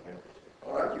everything else.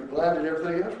 All right, you're blind to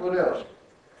everything else. What else?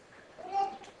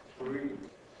 Greed.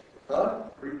 Huh?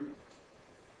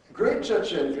 Greed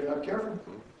sets in if you're not careful.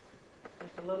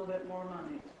 Just a little bit more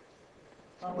money.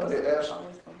 Somebody asked,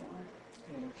 Always for more.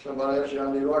 Somebody asked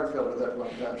John D. Rockefeller that one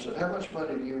time, said, how much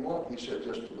money do you want? He said,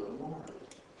 just a little more.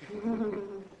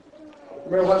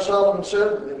 Remember what Solomon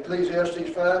said in Ecclesiastes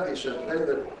 5? He said, they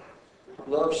that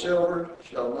love silver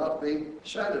shall not be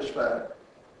satisfied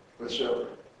with silver.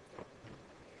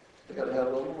 They got to have a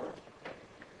little more.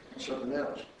 Something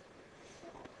else.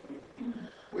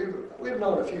 We've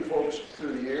known a few folks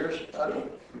through the years.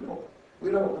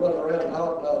 We don't run around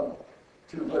hobnobbing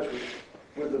too much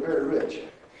with the very rich.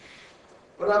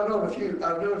 But I've known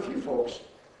a few folks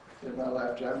in my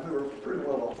lifetime who were pretty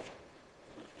well off.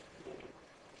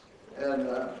 And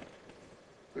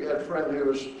we had a friend who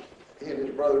was, he and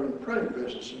his brother in the printing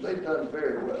business, and they'd done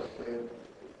very well.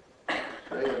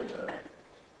 They had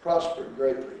prospered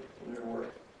greatly in their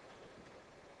work.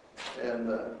 And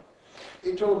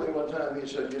he told me one time, he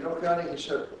said, you know, Connie, he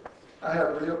said, I have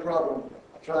a real problem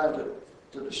trying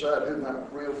to decide who my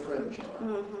real friends are.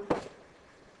 Mm-hmm.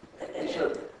 He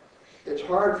said, it's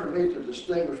hard for me to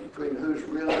distinguish between who's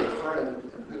really a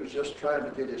friend and who's just trying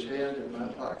to get his hand in my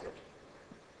pocket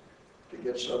to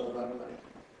get some of my money.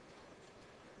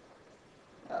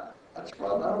 That's a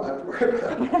problem I don't have to worry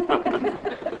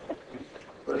about.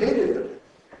 But he did.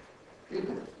 He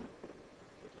did.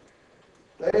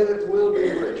 They that will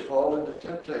be rich fall into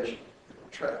temptation,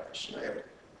 trap, snare,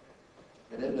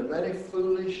 and into many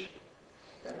foolish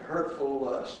and hurtful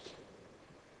lusts,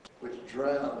 which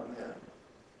drown men.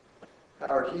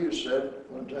 Howard Hughes said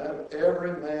one time,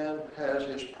 every man has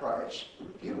his price.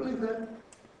 Do you believe that?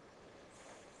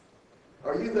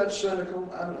 Are you that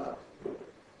cynical? I'm not.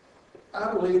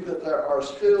 I believe that there are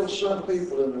still some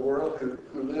people in the world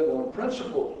who live on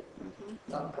principle,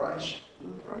 not price,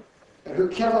 and who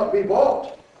cannot be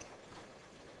bought.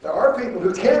 There are people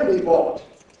who can be bought,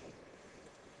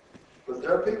 but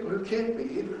there are people who can't be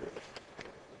either.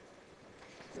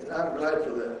 And I'm glad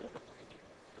for that.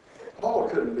 Paul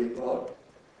couldn't be bought.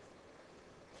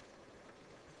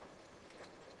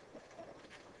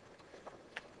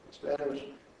 Stan was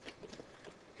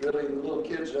drilling the little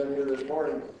kids down here this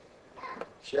morning.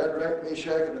 Shadrach,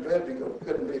 Meshach, and Abednego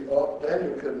couldn't be bought.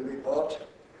 Daniel couldn't be bought.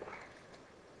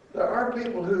 There are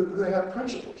people who have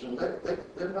principles, and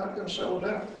they're not going to settle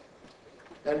down.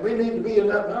 And we need to be in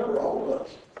that number, all of us.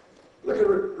 Look at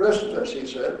the rest of this, he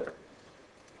said.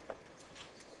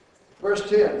 Verse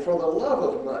 10, for the love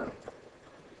of money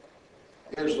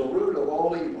is the root of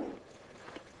all evil.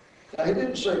 Now, he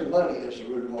didn't say money is the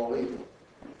root of all evil.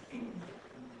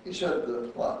 He said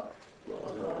the what?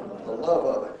 The love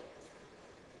of it.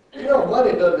 You know,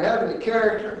 money doesn't have any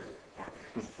character.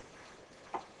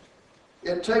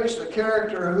 It takes the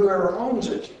character of whoever owns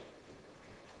it.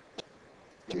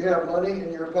 You have money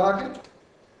in your pocket,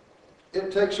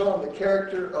 it takes on the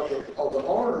character of the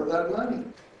owner of that money.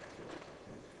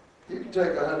 You can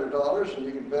take $100 and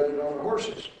you can bet it on the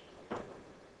horses.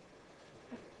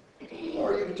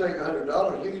 Or you can take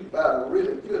 $100 and you can buy a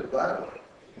really good Bible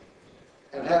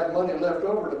and have money left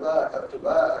over to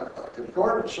buy a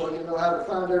concordance so you know how to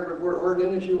find every word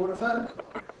in it you want to find.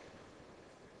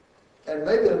 And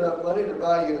maybe enough money to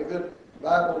buy you a good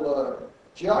Bible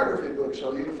geography book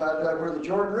so you can find out where the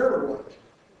Jordan River was.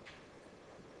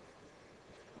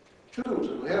 Tools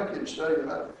that will help you to study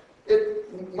about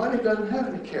it. Money doesn't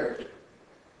have any character.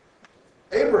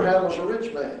 Abraham was a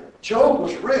rich man. Job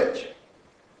was rich.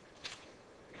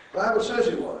 The Bible says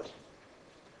he was.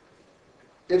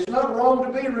 It's not wrong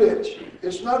to be rich.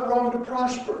 It's not wrong to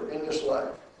prosper in this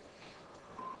life.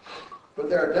 But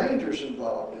there are dangers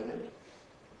involved in it.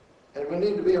 And we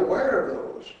need to be aware of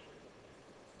those.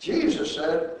 Jesus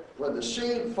said, when the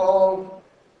seed falls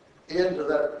into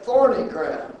that thorny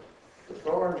ground, the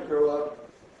thorns grow up,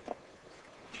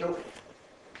 choke it,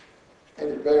 and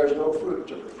it bears no fruit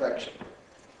to perfection.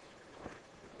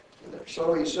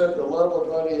 So he said the love of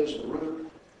money is the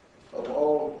root of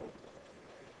all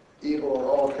evil or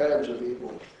all kinds of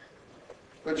evil,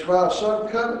 which while some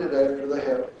coveted after, they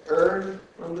have erred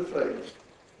from the faith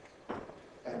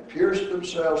and pierced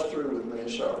themselves through with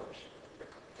many sorrows.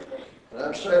 And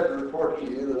I'm sad to report to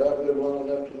you that I've lived long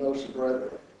enough to know some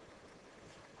brethren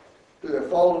who have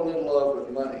fallen in love with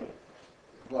money,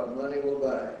 what money will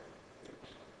buy,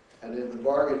 and in the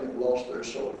bargain have lost their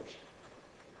souls.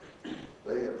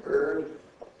 They have erred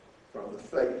from the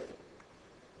faith.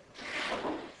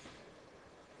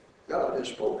 God has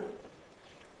spoken.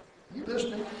 Are you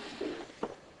listening?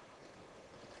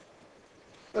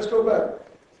 Let's go back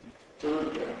to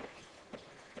Luke now.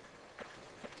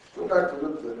 Go back to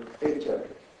Luke, the 8th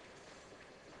chapter.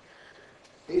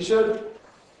 He said,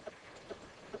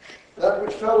 that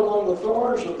which fell among the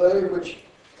thorns are they which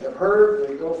have heard,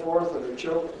 they go forth and are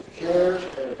choked with cares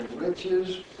and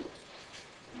riches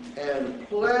and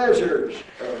pleasures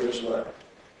of this life.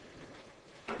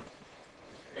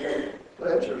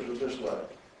 Pleasures of this life.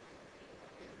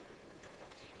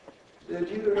 Did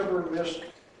you ever miss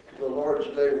the Lord's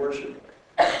Day worship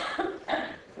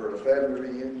for a family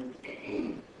reunion?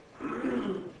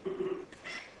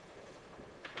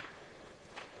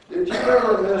 Did you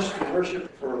ever miss the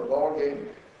worship for a ball game?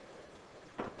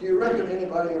 Do you reckon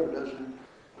anybody ever does that?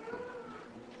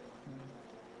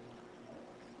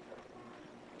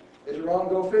 Is it wrong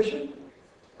to go fishing?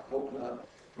 I hope not.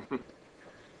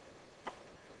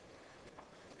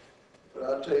 But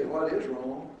I'll tell you what is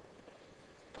wrong.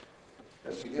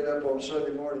 That's to get up on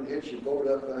Sunday morning, hitch your boat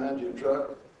up behind your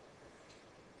truck,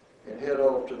 and head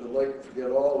off to the lake and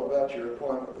forget all about your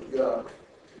appointment with God,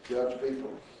 with God's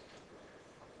people.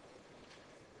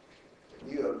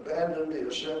 You abandon the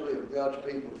assembly of God's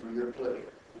people for your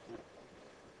pleasure.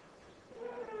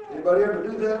 Anybody ever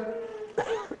do that?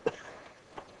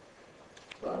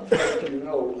 Well, I'm sure you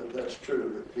know that that's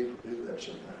true, that people do that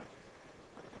sometimes.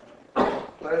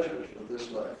 Pleasures of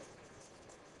this life.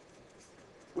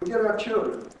 We get our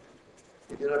children,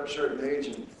 they get up a certain age,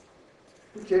 and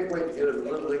we can't wait to get them a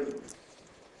little league,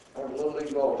 on a little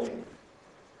league ball game.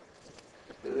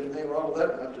 Is there anything wrong with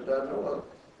that? Not that I know of.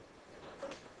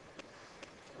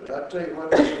 But I tell you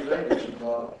what, there's some dangers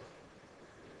involved.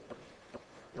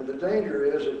 And the danger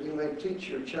is that you may teach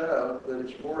your child that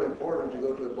it's more important to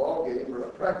go to a ball game or a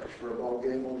practice for a ball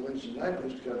game on Wednesday night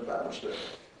than to come to Bible study.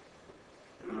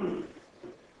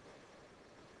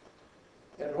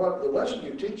 And what the lesson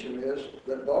you teach them is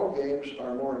that ball games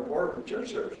are more important than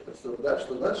church service. That's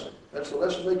the lesson. That's the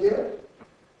lesson they get.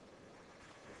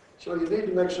 So you need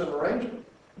to make some arrangement,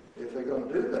 if they're going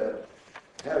to do that,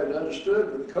 have it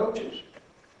understood with coaches,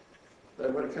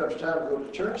 that when it comes time to go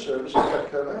to church service, they've got to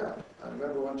come out. I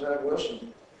remember one time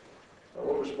Wilson, our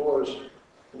oldest boy, was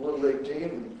a little league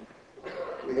team,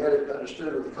 and we had it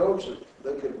understood with the coach that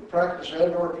they could practice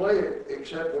and or play it,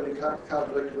 except when it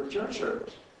conflicted with church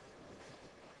service.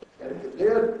 And if it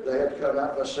did, they had to come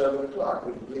out by 7 o'clock.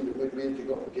 We'd be to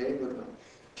go to the game with a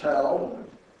towel and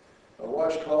a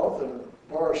washcloth and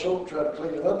a bar of soap, try to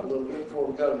clean it up a little bit before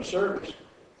we got them to service.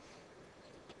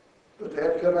 But they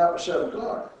had to come out by 7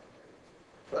 o'clock.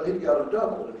 But he got a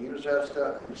double, and he was asked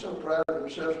out. He was so proud of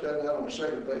himself standing out on the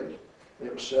second base, and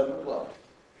it was 7 o'clock.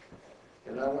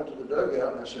 And I went to the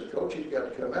dugout, and I said, Coach, he's got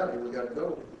to come out here. We've got to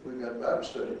go. We've got Bible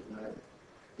study tonight.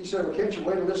 He said, well, can't you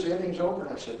wait till this inning's over?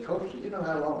 And I said, Coach, do you know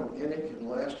how long an inning can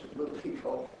last in Little League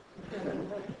ball?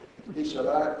 He said,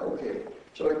 okay.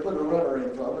 So he put a runner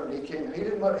in for him, and he came. He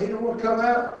didn't want to come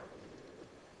out,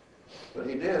 but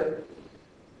he did,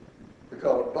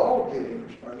 because ball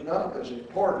games are not as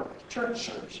important as church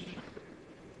services.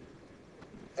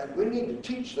 And we need to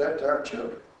teach that to our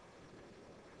children.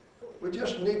 We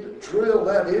just need to drill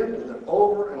that into them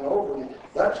over and over again.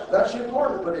 That's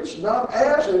important, but it's not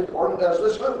as important as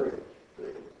this other.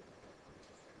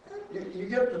 You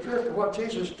get the drift of what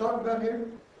Jesus is talking about here?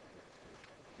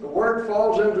 The word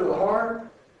falls into the heart,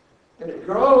 and it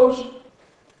grows,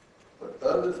 but the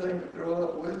other thing that grow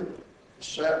up with it is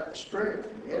sap and strength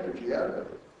and the energy out of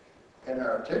it. And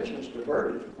our attention is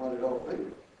diverted from what it ought to be.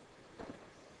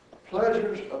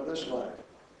 Pleasures of this life.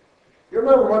 You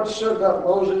remember what it said about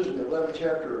Moses in the 11th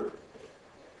chapter of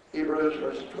Hebrews,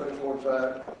 verses 24 and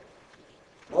 5?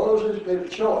 Moses made a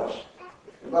choice.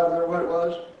 Anybody remember what it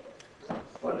was?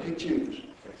 What did he choose?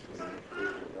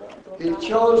 He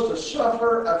chose to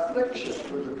suffer affliction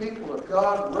with the people of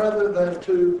God rather than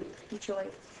to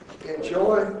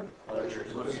enjoy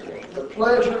the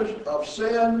pleasures of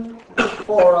sin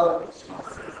for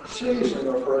a season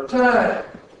or for a time.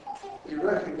 You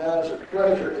recognize that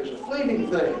pleasure is a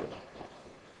fleeting thing.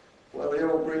 Well,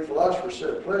 the old Greek philosopher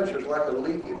said pleasure is like a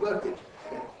leaky bucket.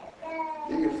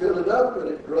 You can fill it up, but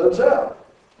it runs out.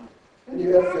 And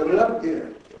you have to fill it up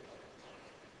again.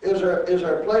 Is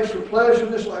there a place for pleasure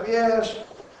in this life? Yes.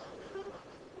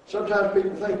 Sometimes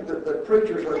people think that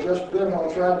preachers are just bent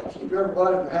on trying to keep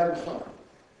everybody from having fun.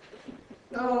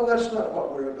 No, that's not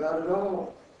what we're about at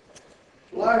all.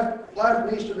 Life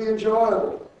needs to be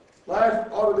enjoyable. Life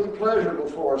ought to be pleasurable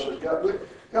for us.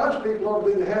 God's people ought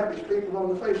to be the happiest people on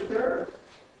the face of the earth.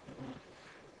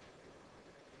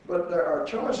 But there are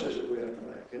choices that we have to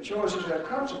make, and choices have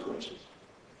consequences.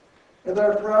 And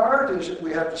there are priorities that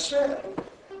we have to set.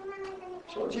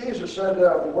 So Jesus said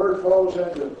the word falls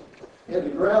into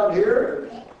ground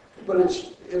here, but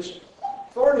it's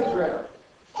thorny ground.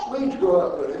 Weeds grow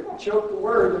up with it and choke the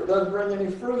word that doesn't bring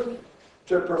any fruit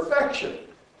to perfection.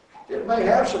 It may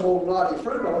have some old knotty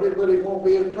fruit on it, but it won't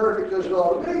be as perfect as it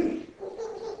ought to be.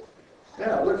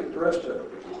 Now, look at the rest of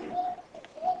it.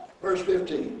 Verse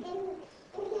 15.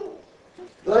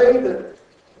 they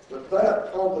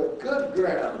that on the good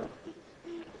ground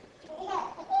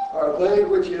are they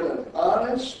which in an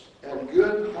honest and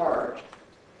good heart.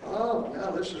 Oh,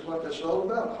 now this is what this is all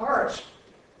about, hearts.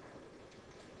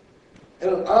 In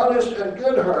an honest and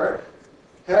good heart,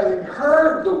 having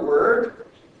heard the word,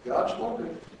 God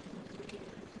spoken,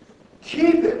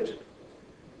 keep it,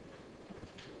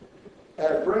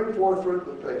 and bring forth fruit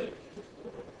with patience.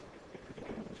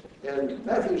 In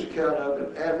Matthew's account of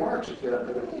it and Mark's account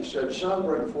of it, he said some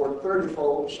bring forth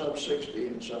 30-fold, some 60,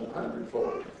 and some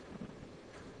 100-fold.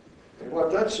 And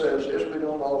what that says is we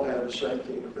don't all have the same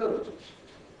capabilities.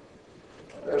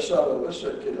 There's some of us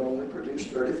that can only produce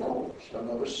 30-fold, some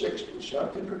of us 60,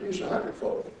 some can produce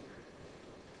 100-fold.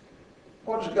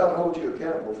 What does God hold you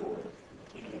accountable for?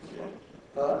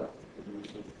 Huh?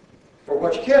 For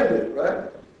what you can do,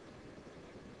 right?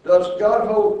 Does God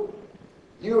hold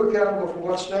you accountable for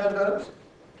what Stan does?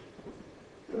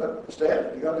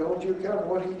 Stan, you got to hold you accountable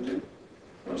for what he can do.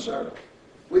 No, sir.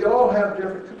 We all have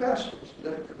different capacities,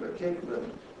 different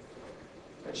capabilities.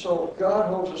 And so God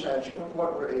holds us answerable for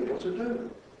what we're able to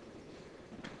do.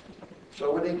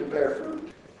 So we need to bear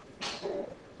fruit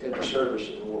in the service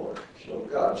of the Lord. So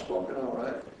God's spoken all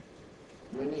right.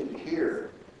 We need to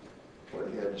hear what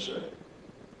he had to say.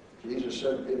 Jesus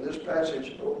said in this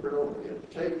passage over and over again,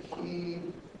 take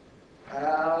heed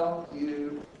how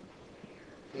you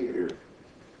hear.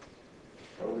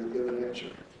 Or we'll give an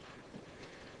answer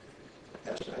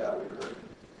as to how we heard.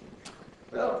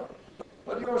 Well,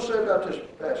 what do you want to say about this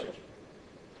passage?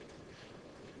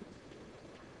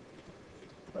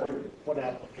 What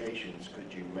applications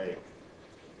could you make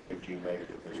of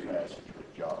this passage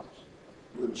with jobs?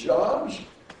 With jobs?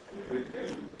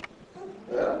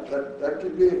 Yeah, that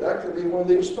could be one of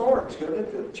these thorns, couldn't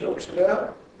it? That chokes it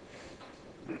out.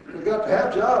 We've got to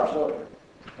have jobs, don't we?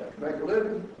 Have to make a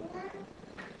living.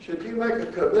 Should you make a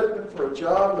commitment for a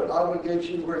job that obligates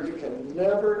you where you can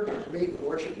never meet and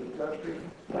worship with God's people?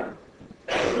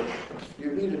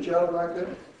 You need a job like that?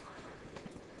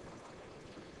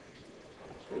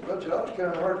 Well, jobs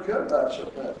kind of hard to come by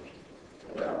sometimes.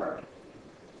 They are.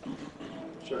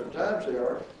 Certain times they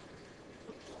are.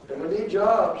 And we need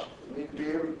jobs. We need to be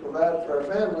able to provide for our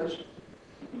families.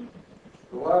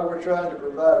 But while we're trying to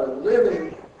provide a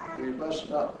living, we must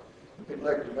not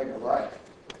neglect to make a life.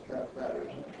 That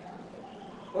matters.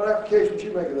 What application would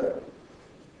you make of that?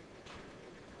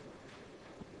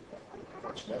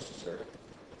 What's necessary?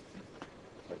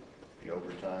 The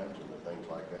overtimes and the things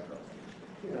like that.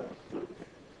 Yeah.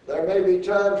 There may be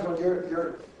times when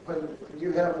when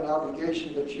you have an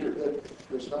obligation that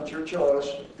it's not your choice,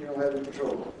 you don't have any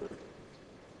control over it.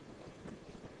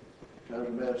 There's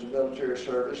a man's in military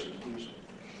service and he's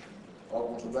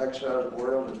off on the backside of the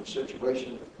world in a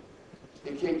situation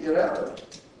he can't get out of.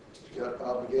 He's got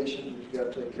obligations he's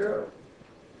got to take care of.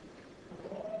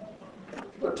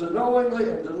 But to knowingly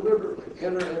and deliberately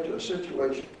enter into a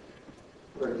situation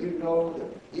where you know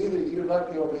that either you're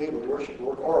not going to be able to worship the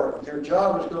Lord or your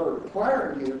job is going to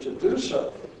require you to do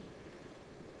something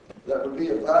that would be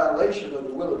a violation of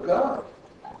the will of God.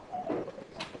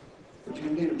 Would you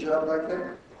need a job like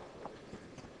that?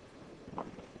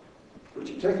 Would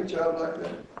you take a job like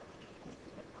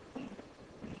that?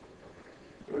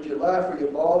 Would you lie for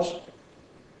your boss?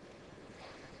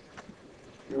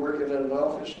 You're working in an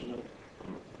office and the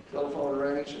telephone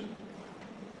rings and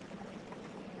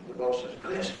the boss says,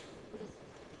 listen,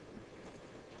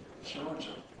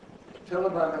 so-and-so, tell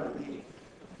him I'm in a meeting.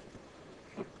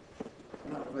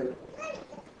 I'm not available.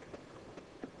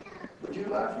 Would you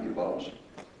lie for your boss?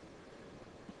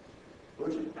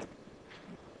 Would you?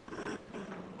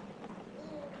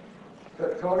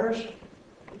 Cut corners?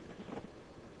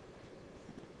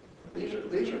 These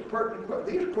are pertinent.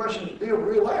 These are questions that deal with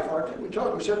real life, aren't they?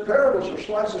 We said parables are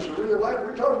slices of real life.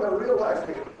 We're talking about real life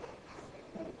here.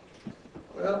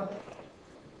 Well,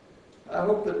 I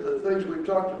hope that the things we've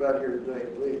talked about here today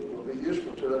will be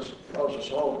useful to us, cause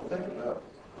us all to think about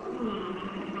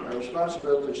our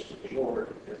responsibilities to the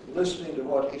Lord, and listening to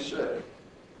what He said,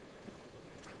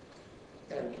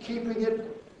 and keeping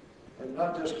it, and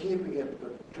not just keeping it,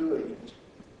 but doing it,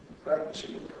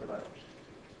 practicing it in our lives.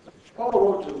 Paul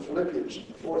wrote to the Philippians,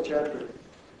 4th chapter,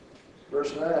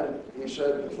 verse 9, he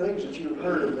said, the things that you've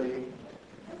heard of me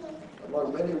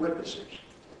among many witnesses.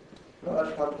 No,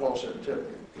 that's what Paul said to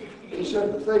Timothy. He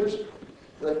said, the things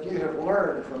that you have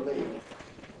learned from me,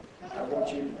 I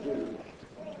want you to do.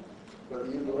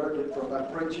 Whether you've learned it from my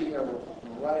preaching or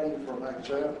writing, from my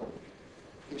example,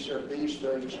 he said, these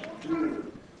things do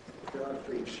God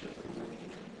feast.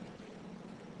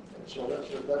 And so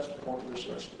that's the point of this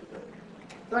lesson today.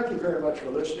 Thank you very much for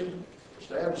listening.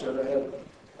 Stan said I had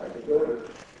I could go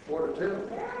to 4 to 10.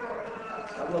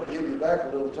 I'm gonna give you back a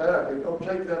little time, you don't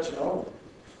take that home.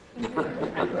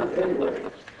 But anyway,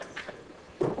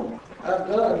 I'm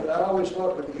done, and I always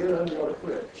thought when you get done, you ought to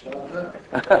quit, so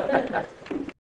I'm done.